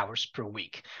 7 hours per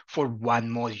week for one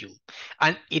module,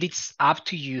 and it is up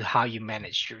to you how you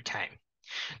manage your time.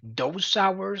 Those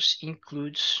hours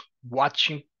includes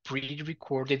watching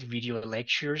pre-recorded video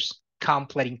lectures,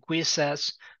 completing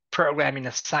quizzes, programming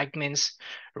assignments,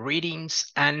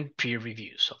 readings, and peer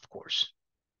reviews, of course.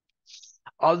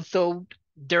 Although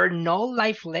there are no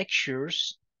live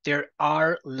lectures, there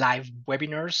are live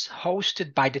webinars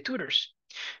hosted by the tutors.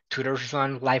 Tutors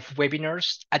run live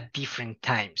webinars at different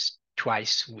times,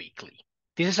 twice weekly.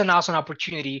 This is an awesome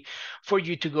opportunity for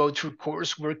you to go through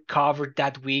coursework covered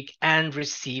that week and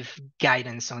receive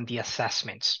guidance on the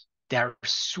assessments. They're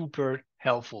super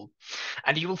helpful.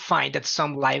 And you will find that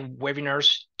some live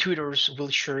webinars, tutors will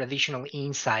share additional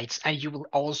insights, and you will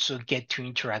also get to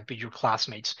interact with your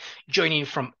classmates joining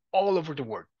from all over the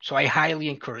world. So I highly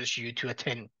encourage you to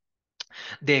attend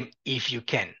them if you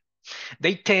can.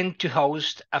 They tend to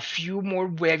host a few more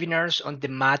webinars on the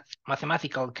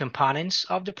mathematical components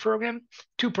of the program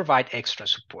to provide extra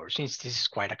support, since this is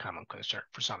quite a common concern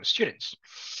for some students.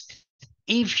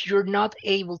 If you're not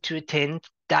able to attend,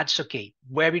 that's okay.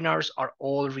 Webinars are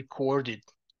all recorded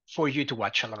for you to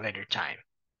watch at a later time.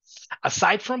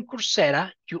 Aside from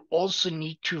Coursera, you also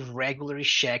need to regularly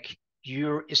check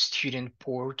your student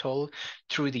portal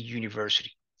through the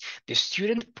university. The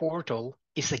student portal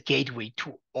is a gateway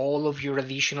to all of your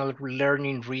additional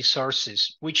learning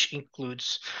resources, which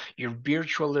includes your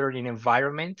virtual learning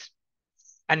environment.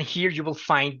 And here you will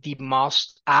find the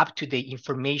most up-to-date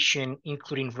information,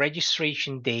 including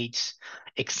registration dates,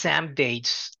 exam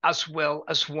dates, as well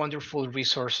as wonderful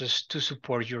resources to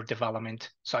support your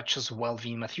development, such as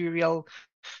well-being material,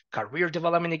 career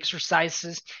development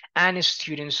exercises, and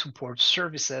student support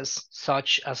services,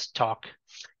 such as Talk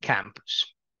Campus.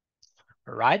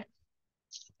 All right.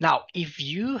 Now, if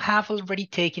you have already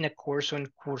taken a course on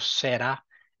Coursera,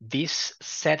 this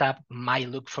setup might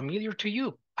look familiar to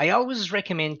you. I always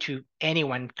recommend to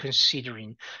anyone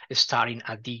considering starting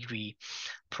a degree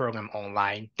program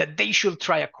online that they should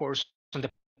try a course on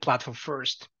the platform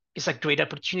first. It's a great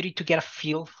opportunity to get a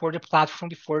feel for the platform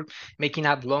before making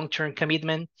a long-term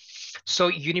commitment. So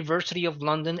University of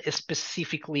London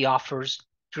specifically offers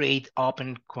great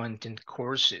open content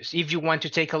courses. If you want to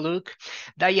take a look,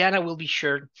 Diana will be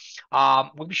sharing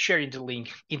the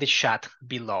link in the chat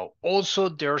below. Also,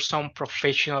 there are some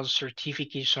professional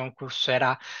certificates on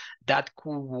Coursera that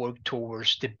could work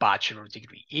towards the bachelor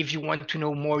degree. If you want to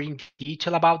know more in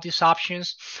detail about these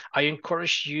options, I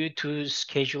encourage you to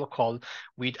schedule a call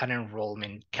with an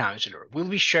enrollment counselor. We'll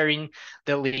be sharing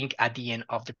the link at the end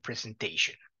of the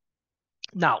presentation.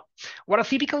 Now, what a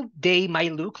typical day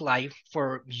might look like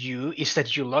for you is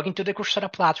that you log into the Coursera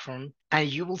platform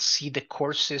and you will see the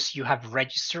courses you have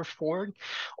registered for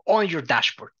on your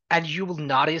dashboard. And you will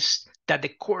notice that the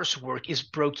coursework is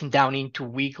broken down into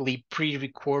weekly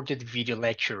pre-recorded video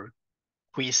lecture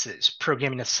quizzes,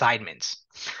 programming assignments.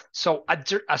 So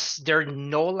as there are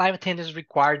no live attendance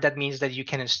required, that means that you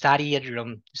can study at your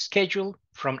own schedule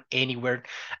from anywhere,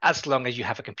 as long as you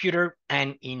have a computer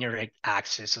and internet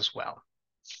access as well.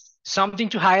 Something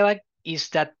to highlight is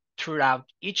that throughout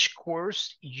each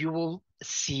course, you will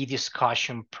see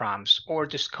discussion prompts or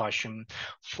discussion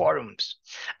forums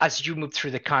as you move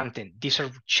through the content. These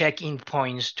are check-in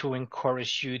points to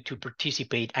encourage you to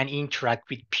participate and interact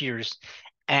with peers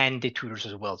and the tutors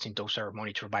as well, since those are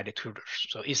monitored by the tutors.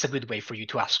 So it's a good way for you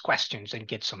to ask questions and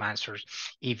get some answers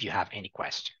if you have any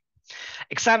question.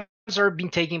 Exams are being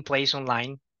taking place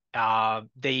online.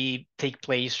 They take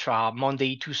place from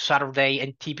Monday to Saturday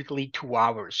and typically 2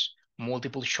 hours,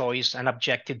 multiple choice and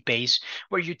objective based,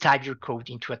 where you type your code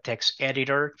into a text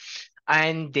editor,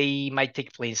 and they might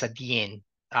take place at the end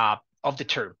of the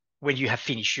term when you have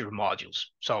finished your modules.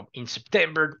 So in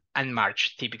September and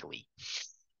March typically.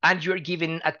 And you're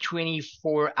given a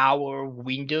 24-hour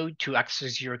window to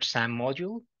access your exam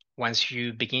module. Once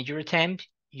you begin your attempt,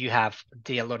 you have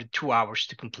the allotted 2 hours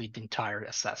to complete the entire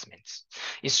assessments.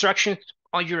 Instructions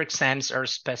on your exams are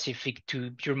specific to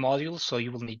your module, so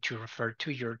you will need to refer to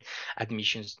your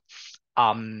admissions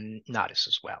notice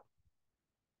as well.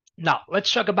 Now,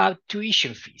 let's talk about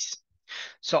tuition fees.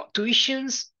 So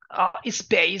tuitions is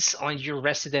based on your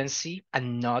residency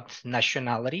and not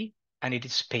nationality, and it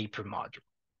is paid per module,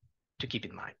 to keep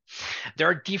in mind. There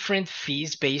are different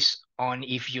fees based on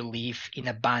if you live in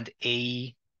a band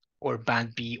A or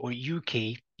band B or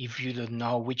UK. If you don't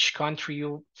know which country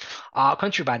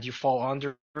band you fall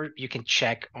under, you can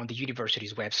check on the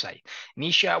university's website.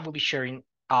 Nisha will be sharing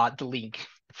the link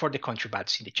for the country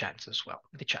bands in the chat as well,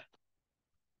 in the chat.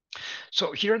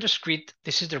 So here on the script,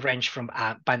 this is the range from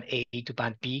band A to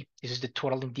band B. This is the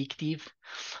total indicative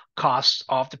cost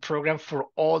of the program for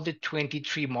all the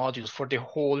 23 modules for the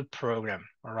whole program,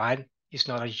 all right? It's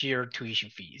not a year tuition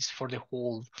fee, it's for the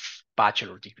whole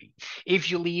bachelor degree. If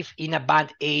you live in a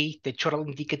band A, the total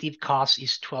indicative cost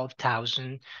is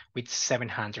 12,000 with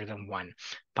 701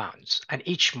 pounds, and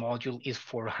each module is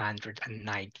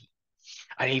 490.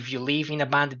 And if you live in a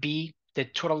band B, the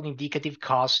total indicative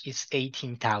cost is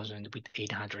 18,000 with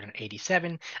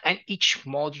 887, and each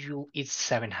module is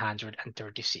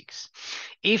 736.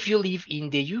 If you live in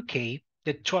the UK,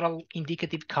 the total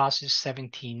indicative cost is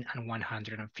 17 and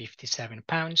 157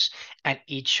 pounds, and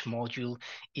each module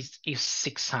is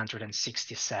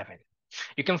 667.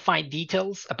 You can find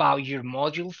details about your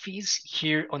module fees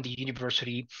here on the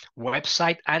university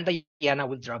website, and Diana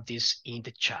will drop this in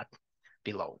the chat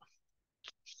below.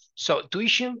 So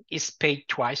tuition is paid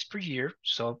twice per year.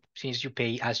 So since you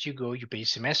pay as you go, you pay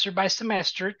semester by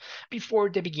semester before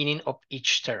the beginning of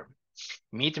each term,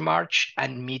 mid-March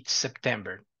and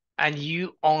mid-September. And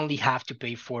you only have to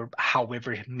pay for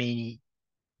however many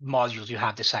modules you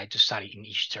have decided to study in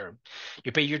each term.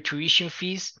 You pay your tuition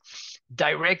fees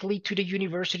directly to the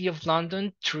University of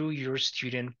London through your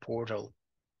student portal.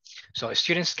 So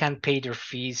students can pay their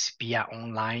fees via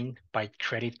online, by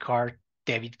credit card,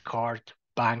 debit card,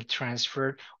 bank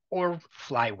transfer, or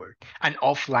Flyware, and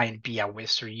offline via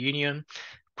Western Union,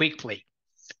 QuickPay,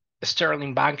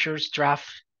 Sterling Bankers, draft,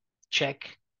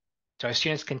 check. So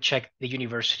students can check the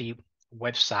university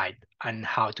website on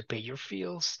how to pay your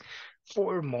fees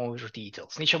for more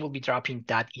details. Nisha will be dropping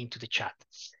that into the chat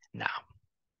now.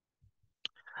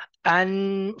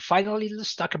 And finally,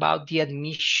 let's talk about the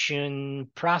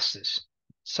admission process.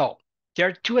 So there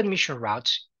are two admission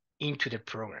routes into the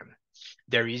program.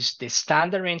 There is the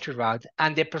standard entry route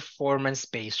and the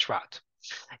performance-based route.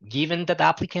 Given that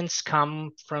applicants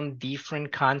come from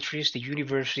different countries, the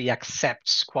university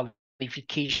accepts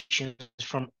qualifications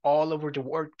from all over the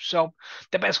world. So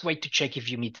the best way to check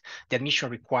if you meet the admission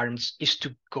requirements is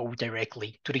to go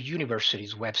directly to the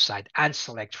university's website and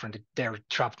select from their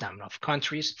drop-down of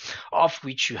countries of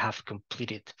which you have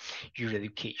completed your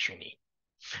education in,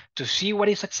 to see what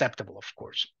is acceptable, of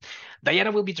course.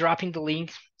 Diana will be dropping the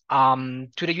link to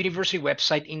the university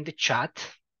website in the chat,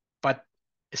 but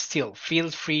still feel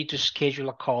free to schedule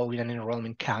a call with an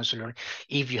enrollment counselor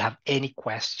if you have any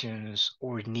questions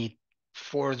or need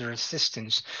further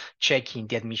assistance checking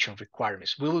the admission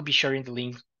requirements. We will be sharing the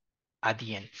link at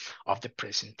the end of the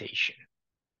presentation.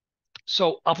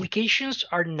 So applications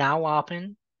are now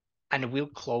open and will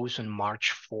close on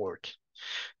March 4th.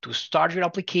 To start your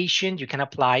application, you can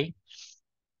apply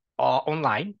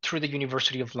online through the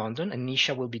University of London, and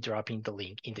Nisha will be dropping the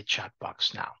link in the chat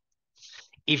box now.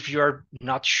 If you're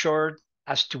not sure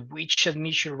as to which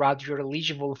admission route you're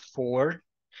eligible for,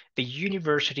 the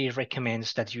university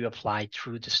recommends that you apply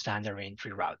through the standard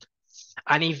entry route.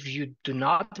 And if you do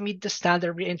not meet the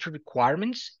standard entry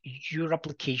requirements, your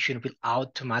application will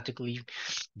automatically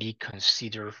be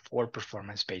considered for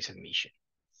performance-based admission.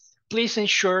 Please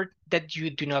ensure that you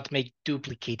do not make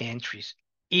duplicate entries.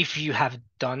 If you have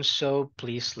done so,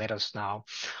 please let us know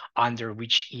under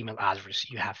which email address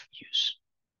you have used.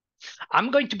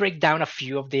 I'm going to break down a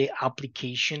few of the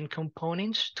application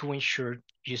components to ensure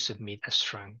you submit a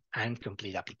strong and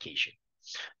complete application.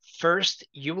 First,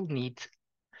 you will need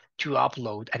to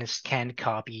upload a scanned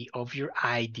copy of your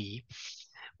ID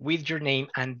with your name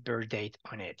and birth date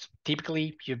on it.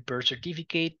 Typically, your birth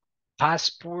certificate,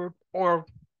 passport, or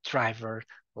driver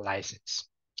license.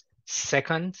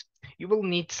 Second, you will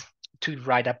need to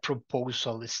write a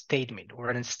proposal statement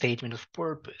or a statement of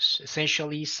purpose.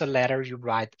 Essentially, it's a letter you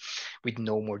write with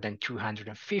no more than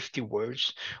 250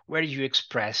 words where you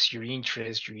express your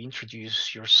interest, you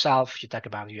introduce yourself, you talk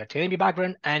about your academic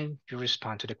background, and you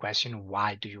respond to the question,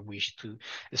 why do you wish to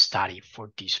study for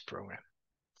this program?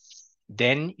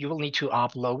 Then you will need to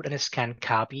upload a scanned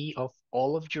copy of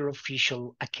all of your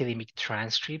official academic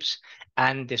transcripts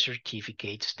and the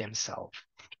certificates themselves.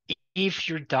 If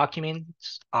your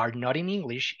documents are not in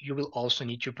English, you will also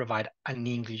need to provide an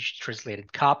English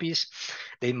translated copies.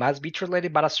 They must be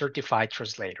translated by a certified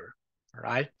translator, all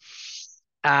right?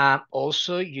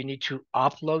 Also, you need to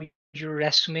upload your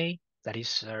resume. That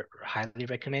is highly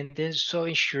recommended. So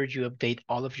ensure you update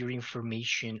all of your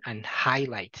information and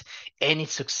highlight any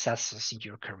successes in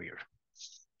your career.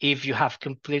 If you have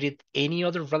completed any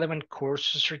other relevant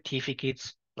courses,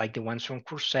 certificates, like the ones from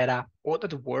Coursera or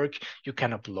at work, you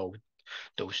can upload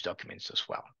those documents as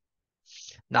well.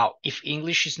 Now, if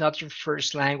English is not your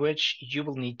first language, you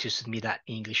will need to submit an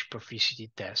English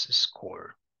proficiency test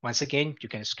score. Once again, you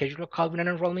can schedule a call with an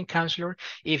enrollment counselor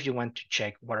if you want to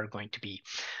check what are going to be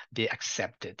the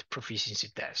accepted proficiency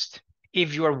test.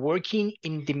 If you are working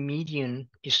in the medium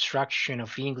instruction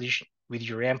of English with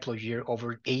your employer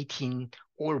over 18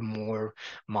 or more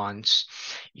months,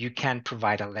 you can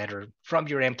provide a letter from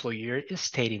your employer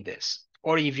stating this.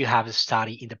 Or if you have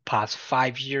studied in the past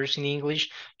 5 years in English,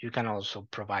 you can also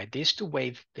provide this to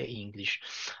waive the English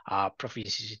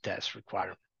proficiency test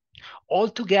requirement.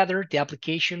 Altogether, the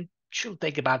application should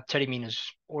take about 30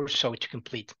 minutes or so to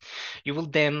complete. You will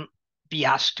then be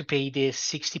asked to pay the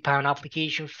 £60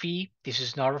 application fee. This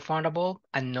is not refundable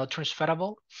and not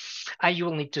transferable. And you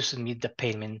will need to submit the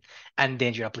payment, and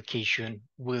then your application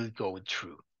will go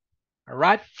through. All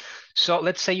right. So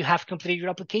let's say you have completed your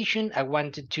application. I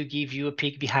wanted to give you a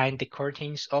peek behind the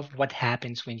curtains of what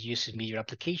happens when you submit your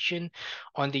application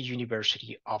on the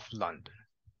University of London.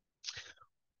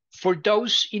 For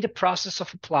those in the process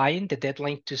of applying, the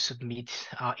deadline to submit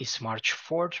is March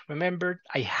 4th. Remember,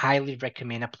 I highly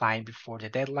recommend applying before the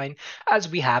deadline, as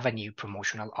we have a new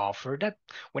promotional offer that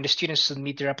when the students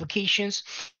submit their applications,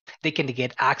 they can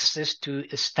get access to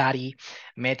a Study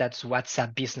Meta's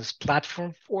WhatsApp business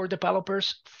platform for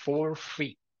developers for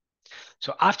free.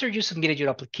 So after you submitted your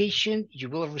application, you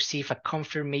will receive a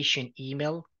confirmation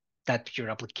email that your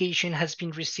application has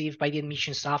been received by the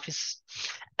admissions office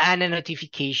and a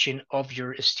notification of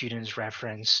your student's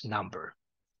reference number.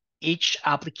 Each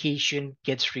application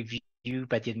gets reviewed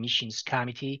by the admissions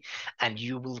committee, and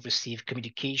you will receive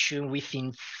communication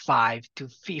within 5 to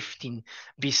 15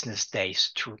 business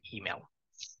days through email.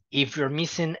 If you're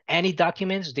missing any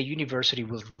documents, the university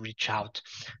will reach out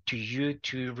to you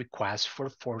to request for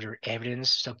further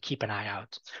evidence, so keep an eye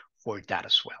out for that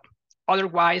as well.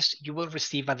 Otherwise, you will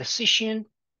receive a decision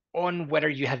on whether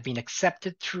you have been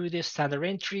accepted through the standard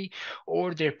entry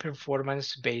or the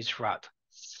performance-based route.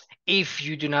 If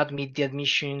you do not meet the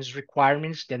admissions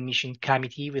requirements, the admission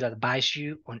committee will advise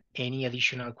you on any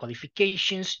additional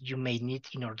qualifications you may need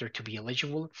in order to be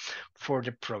eligible for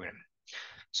the program.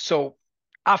 So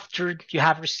after you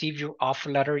have received your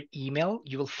offer letter email,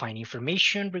 you will find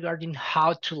information regarding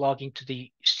how to log into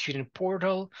the student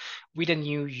portal with a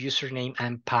new username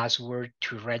and password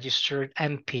to register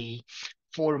and pay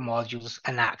for modules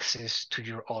and access to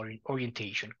your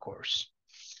orientation course.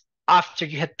 After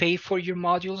you had paid for your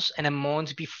modules and a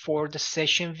month before the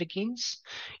session begins,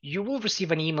 you will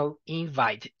receive an email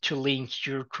invite to link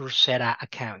your Coursera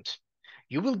account.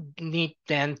 You will need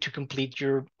then to complete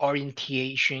your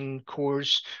orientation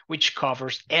course, which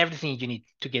covers everything you need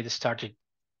to get started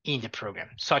in the program,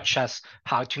 such as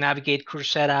how to navigate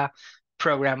Coursera,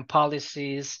 program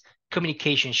policies,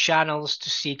 communication channels to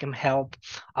seek help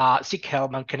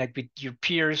and connect with your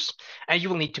peers. And you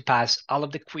will need to pass all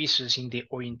of the quizzes in the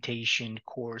orientation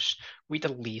course with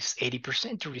at least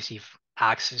 80% to receive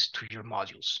access to your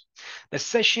modules. The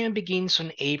session begins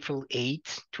on April 8,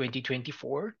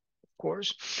 2024.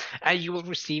 course, and you will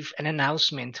receive an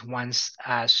announcement once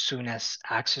as soon as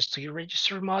access to your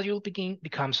registered module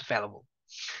becomes available.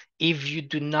 If you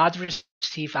do not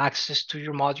receive access to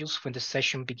your modules when the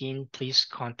session begins, please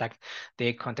contact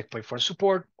the contact point for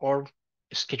support or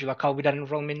schedule a call with an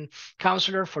enrollment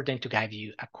counselor for them to guide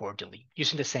you accordingly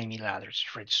using the same email address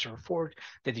registered for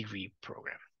the degree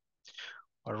program.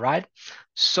 All right,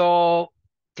 so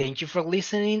thank you for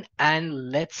listening,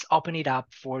 and let's open it up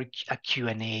for a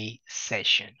Q&A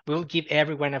session. We'll give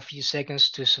everyone a few seconds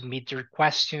to submit their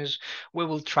questions. We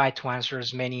will try to answer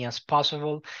as many as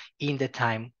possible in the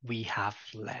time we have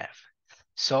left.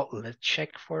 So let's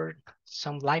check for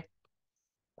some live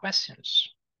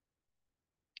questions.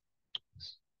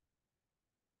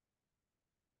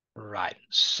 Right,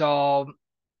 so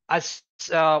as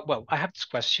well, I have this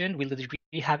question. Will the degree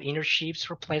have internships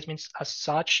replacements as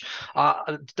such?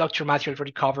 Dr. Matthew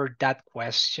already covered that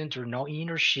question. There are no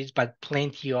internships, but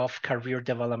plenty of career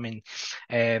development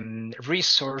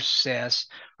resources,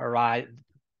 all right,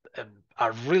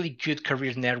 are really good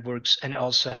career networks, and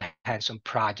also hands-on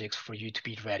projects for you to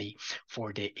be ready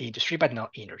for the industry, but no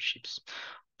internships,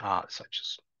 such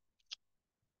as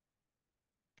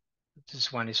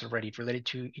this one is already related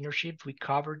to internship. We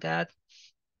covered that.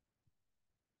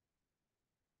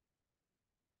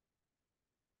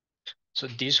 So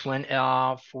this one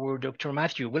for Dr.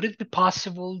 Matthew, will it be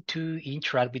possible to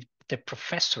interact with the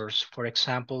professors? For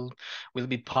example, will it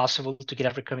be possible to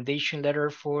get a recommendation letter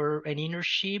for an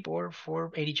internship or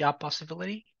for any job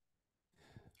possibility?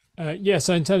 Yeah,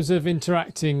 so in terms of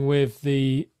interacting with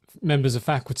the members of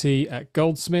faculty at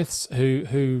Goldsmiths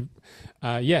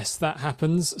yes, that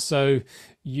happens. So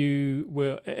you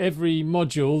will, every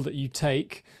module that you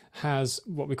take has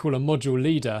what we call a module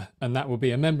leader, and that will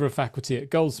be a member of faculty at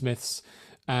Goldsmiths,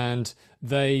 and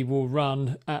they will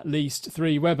run at least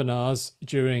 3 webinars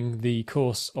during the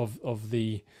course of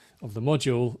the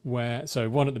module, where so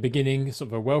one at the beginning, sort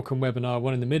of a welcome webinar,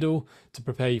 one in the middle to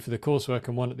prepare you for the coursework,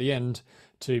 and one at the end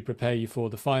to prepare you for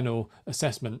the final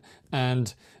assessment.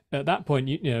 And at that point,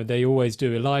 you know, they always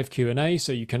do a live Q&A,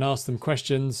 so you can ask them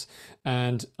questions.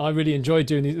 And I really enjoy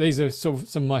doing these. These are sort of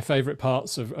some of my favorite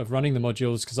parts of running the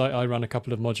modules, because I run a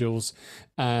couple of modules,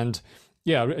 and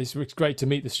yeah, it's great to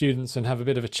meet the students and have a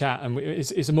bit of a chat. And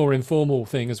it's a more informal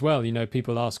thing as well. You know,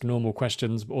 people ask normal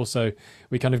questions, but also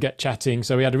we kind of get chatting.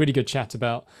 So we had a really good chat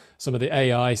about some of the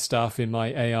AI stuff in my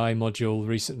AI module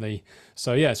recently.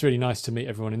 So yeah, it's really nice to meet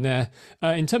everyone in there.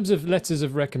 In terms of letters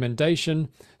of recommendation,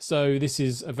 so this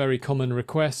is a very common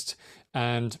request.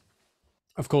 And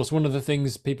of course, one of the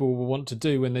things people will want to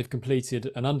do when they've completed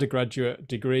an undergraduate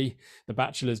degree, the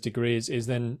bachelor's degree, is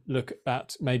then look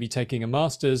at maybe taking a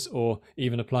master's or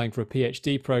even applying for a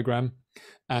PhD program.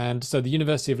 And so the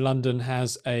University of London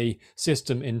has a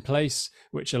system in place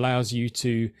which allows you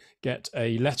to get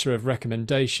a letter of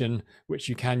recommendation, which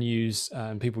you can use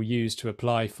and people use to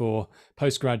apply for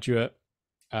postgraduate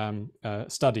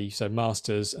study, so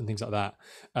masters and things like that.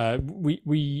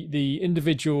 The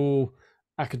individual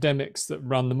academics that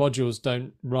run the modules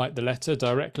don't write the letter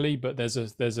directly, but there's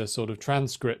a sort of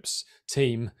transcripts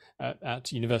team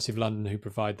at University of London who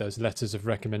provide those letters of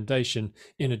recommendation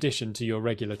in addition to your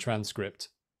regular transcript.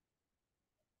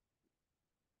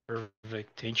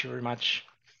 Perfect. Thank you very much.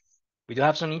 We do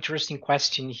have some interesting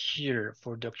question here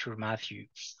for Dr. Matthew.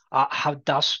 How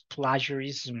does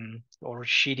plagiarism or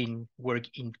cheating work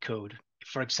in code?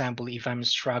 For example, if I'm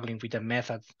struggling with a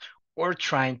method or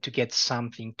trying to get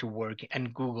something to work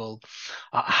and Google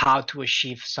how to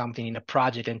achieve something in a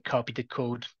project and copy the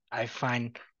code, I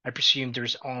presume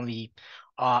there's only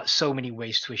so many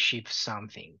ways to achieve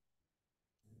something.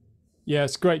 Yeah,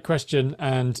 it's a great question.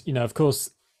 And, you know, of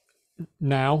course,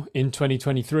 now in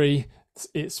 2023,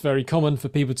 it's very common for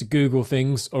people to Google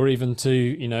things or even to,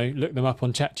 you know, look them up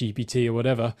on ChatGPT or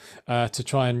whatever to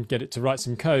try and get it to write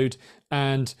some code.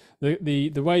 And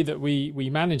the way that we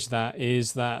manage that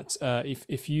is that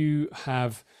if you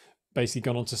have basically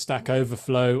gone onto Stack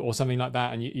Overflow or something like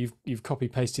that, and you've copy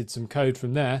pasted some code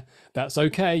from there, that's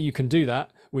okay. You can do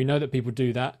that. We know that people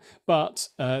do that, but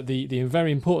the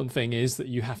very important thing is that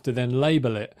you have to then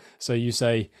label it. So you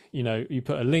say, you know, you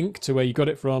put a link to where you got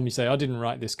it from. You say, I didn't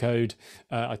write this code.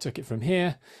 I took it from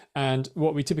here. And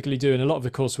what we typically do in a lot of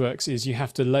the courseworks is you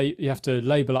have to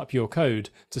label up your code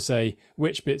to say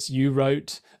which bits you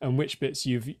wrote and which bits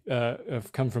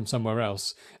have come from somewhere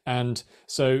else. And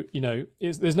so, you know,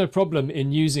 there's no problem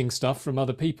in using stuff from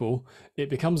other people. It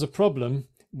becomes a problem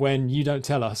when you don't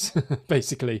tell us,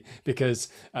 basically, because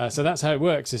so that's how it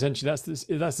works. Essentially,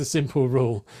 that's the simple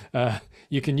rule.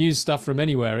 You can use stuff from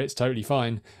anywhere; it's totally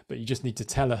fine, but you just need to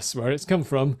tell us where it's come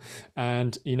from.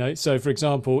 And so for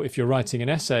example, if you're writing an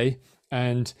essay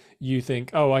and you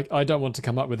think, oh, I don't want to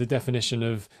come up with a definition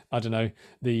of, I don't know,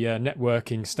 the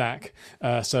networking stack,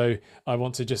 so I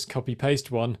want to just copy paste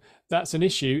one. That's an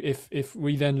issue if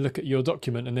we then look at your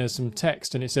document and there's some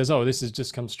text and it says, oh, this has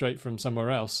just come straight from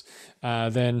somewhere else,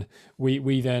 then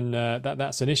we then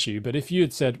that's an issue. But if you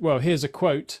had said, well, here's a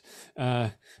quote,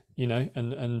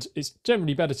 and it's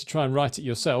generally better to try and write it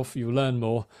yourself. You'll learn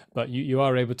more, but you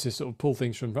are able to sort of pull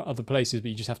things from other places, but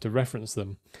you just have to reference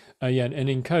them. And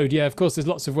in code, of course, there's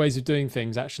lots of ways of doing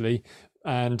things actually,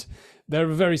 and there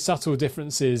are very subtle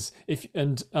differences.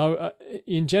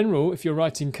 In general, if you're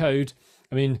writing code,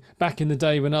 I mean, back in the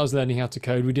day when I was learning how to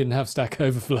code, we didn't have Stack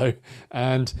Overflow,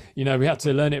 and we had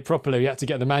to learn it properly. We had to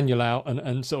get the manual out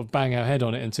and sort of bang our head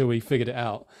on it until we figured it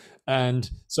out. And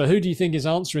so who do you think is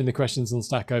answering the questions on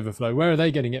Stack Overflow? Where are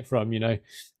they getting it from?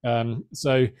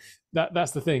 So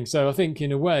that's the thing. So I think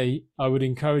in a way, I would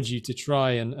encourage you to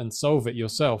try and solve it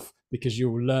yourself, because you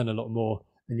will learn a lot more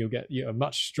and you'll get a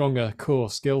much stronger core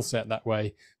skill set that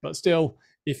way. But still,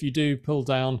 if you do pull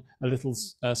down a little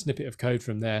snippet of code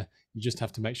from there, you just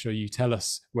have to make sure you tell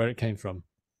us where it came from.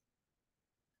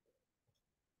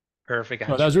 Perfect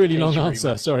answer. Well, that was a really long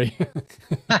answer. Sorry.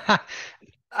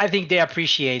 I think they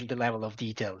appreciate the level of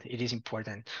detail. It is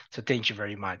important. So thank you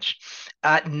very much.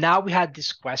 Now we had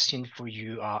this question for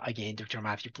you again, Dr.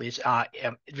 Matthew, please,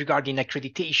 regarding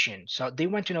accreditation. So they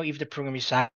want to know if the program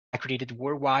is accredited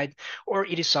worldwide or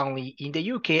it is only in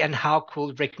the UK, and how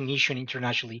could recognition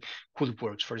internationally could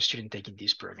work for a student taking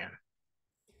this program.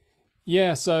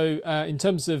 Yeah, so in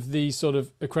terms of the sort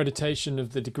of accreditation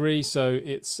of the degree, so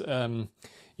it's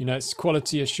it's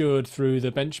quality assured through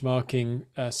the benchmarking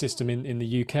system in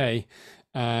the UK,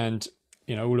 and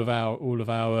all of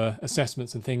our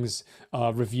assessments and things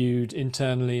are reviewed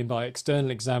internally and by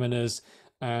external examiners.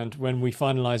 And when we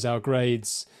finalise our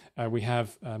grades, we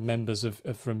have members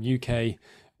from UK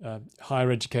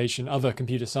higher education, other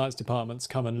computer science departments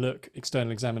come and look,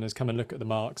 external examiners come and look at the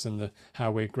marks and how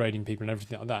we're grading people and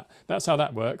everything like that. That's how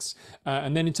that works.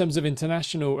 And then in terms of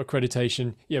international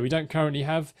accreditation, we don't currently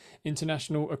have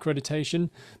international accreditation,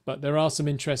 but there are some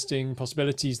interesting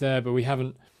possibilities there, but we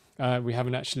haven't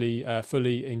actually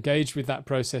fully engaged with that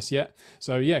process yet.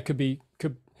 So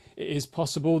it is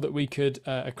possible that we could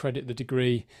accredit the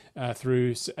degree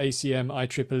through ACM,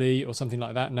 IEEE or something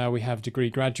like that. Now we have degree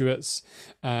graduates.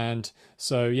 And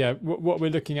so, what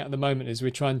we're looking at the moment is we're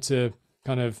trying to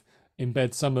kind of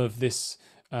embed some of this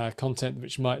content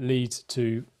which might lead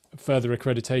to further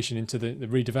accreditation into the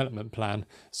redevelopment plan.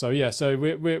 So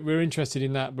we're interested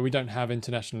in that, but we don't have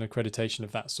international accreditation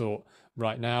of that sort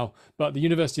right now. But the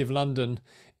University of London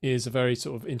is a very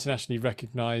sort of internationally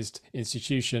recognized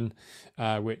institution,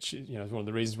 which is one of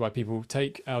the reasons why people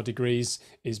take our degrees,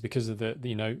 is because of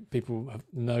people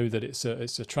know that it's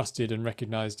a trusted and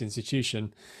recognized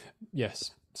institution.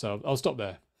 Yes, so I'll stop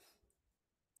there.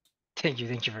 Thank you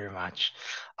very much.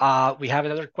 We have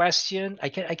another question. I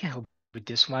can help with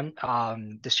this one.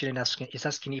 The student is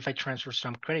asking if I transfer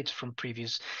some credits from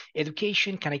previous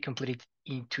education, can I complete it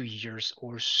in 2 years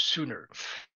or sooner?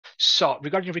 So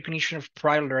regarding recognition of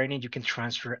prior learning, you can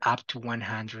transfer up to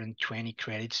 120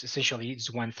 credits. Essentially, it's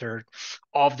 1/3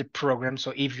 of the program.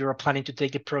 So if you're planning to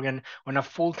take the program on a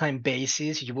full-time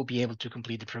basis, you will be able to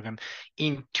complete the program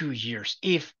in 2 years.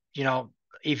 If you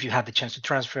have the chance to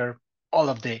transfer all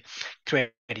of the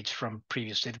credits from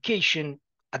previous education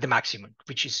at the maximum,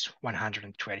 which is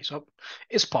 120. So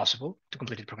it's possible to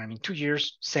complete the program in 2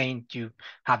 years, saying you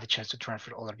have the chance to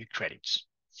transfer all of your credits.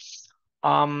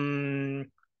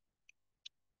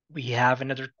 We have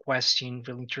another question,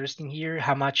 really interesting here.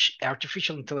 How much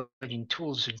artificial intelligence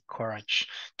tools encourage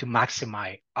to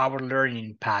maximize our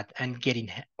learning path and getting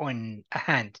on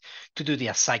hand to do the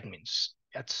assignments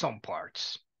at some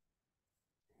parts?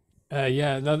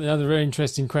 Another very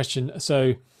interesting question.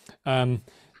 So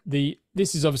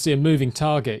this is obviously a moving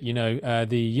target.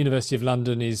 The University of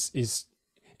London is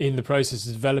in the process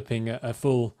of developing a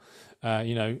full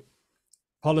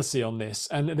policy on this,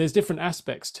 and there's different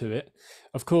aspects to it.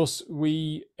 Of course,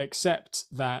 we accept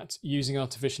that using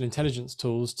artificial intelligence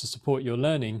tools to support your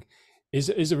learning is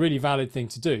a really valid thing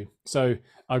to do. So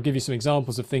I'll give you some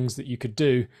examples of things that you could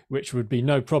do, which would be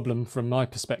no problem from my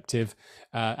perspective,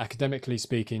 academically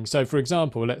speaking. So for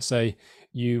example, let's say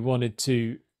you wanted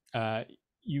to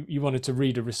you wanted to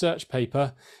read a research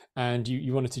paper, and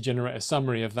you wanted to generate a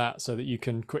summary of that so that you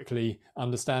can quickly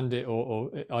understand it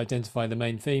or identify the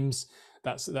main themes.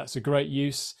 that's a great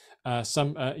use.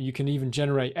 You can even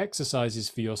generate exercises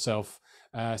for yourself.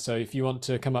 So if you want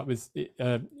to come up with,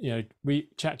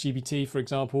 ChatGPT, for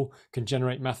example, can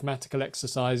generate mathematical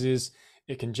exercises.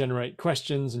 It can generate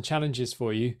questions and challenges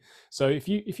for you. So if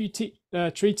you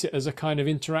treat it as a kind of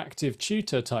interactive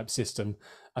tutor type system,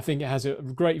 I think it has a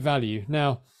great value.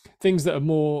 Now, things that are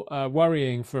more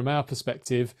worrying from our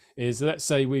perspective is, let's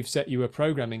say we've set you a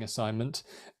programming assignment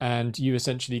and you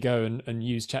essentially go and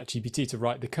use ChatGPT to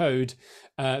write the code.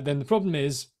 Then the problem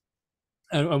is,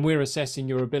 and we're assessing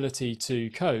your ability to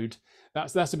code,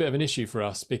 that's a bit of an issue for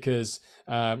us, because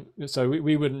so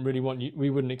we wouldn't really want you, we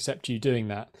wouldn't accept you doing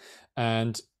that.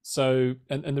 And so,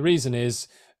 and the reason is,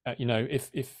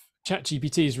 if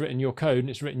ChatGPT has written your code and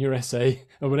it's written your essay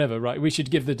or whatever, right, we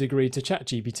should give the degree to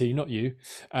ChatGPT, not you.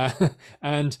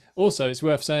 And also, it's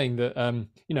worth saying that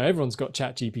everyone's got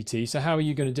ChatGPT, so how are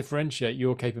you going to differentiate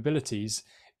your capabilities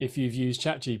if you've used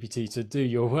ChatGPT to do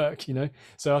your work?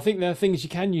 So I think there are things you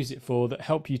can use it for that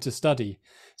help you to study.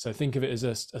 So think of it as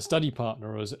a study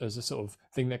partner, or as a sort of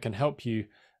thing that can help you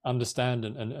understand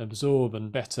and absorb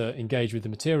and better engage with the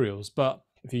materials. But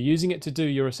if you're using it to do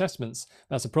your assessments,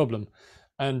 that's a problem.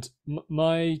 And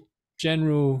my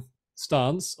general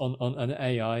stance on an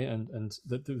AI and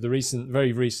the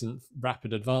very recent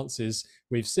rapid advances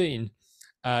we've seen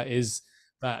is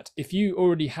that if you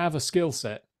already have a skill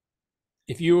set,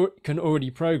 if you can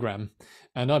already program,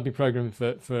 and I've been programming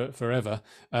for forever,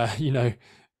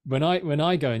 when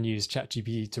I go and use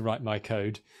ChatGPT to write my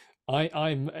code,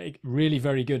 I'm really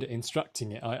very good at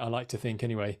instructing it. I like to think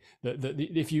anyway that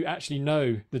if you actually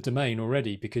know the domain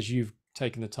already, because you've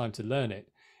taken the time to learn it,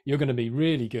 you're going to be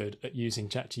really good at using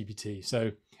ChatGPT.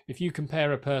 So if you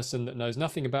compare a person that knows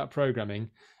nothing about programming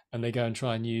and they go and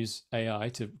try and use AI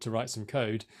to write some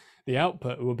code, the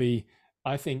output will be,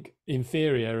 I think,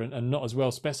 inferior and not as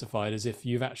well specified as if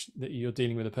you're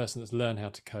dealing with a person that's learned how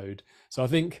to code. So I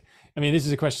think, this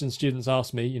is a question students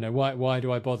ask me, why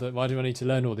do I bother? Why do I need to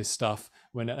learn all this stuff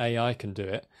when an AI can do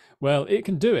it? Well, it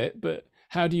can do it, but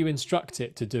how do you instruct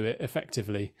it to do it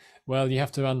effectively? Well, you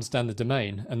have to understand the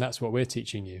domain, and that's what we're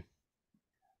teaching you.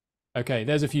 Okay,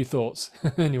 there's a few thoughts.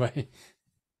 Anyway.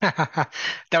 That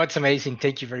was amazing.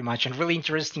 Thank you very much. And really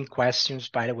interesting questions,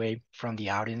 by the way, from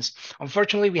the audience.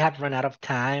 Unfortunately, we have run out of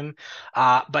time,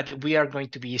 but we are going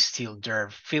to be still there.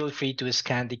 Feel free to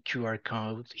scan the QR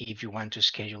code if you want to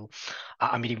schedule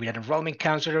a meeting with an enrollment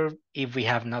counselor. If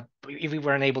we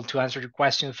weren't able to answer your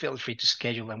question, feel free to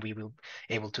schedule and we will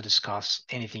be able to discuss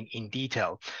anything in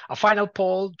detail. A final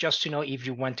poll, just to know if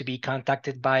you want to be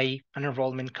contacted by an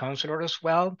enrollment counselor as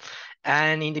well.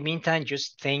 And in the meantime,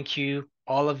 just thank you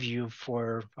all of you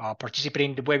for participating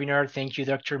in the webinar. Thank you,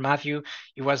 Dr. Matthew.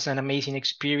 It was an amazing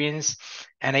experience,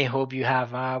 and I hope you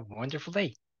have a wonderful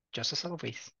day, just as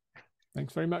always.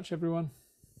 Thanks very much, everyone.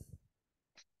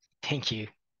 Thank you.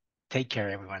 Take care,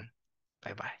 everyone.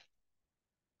 Bye-bye.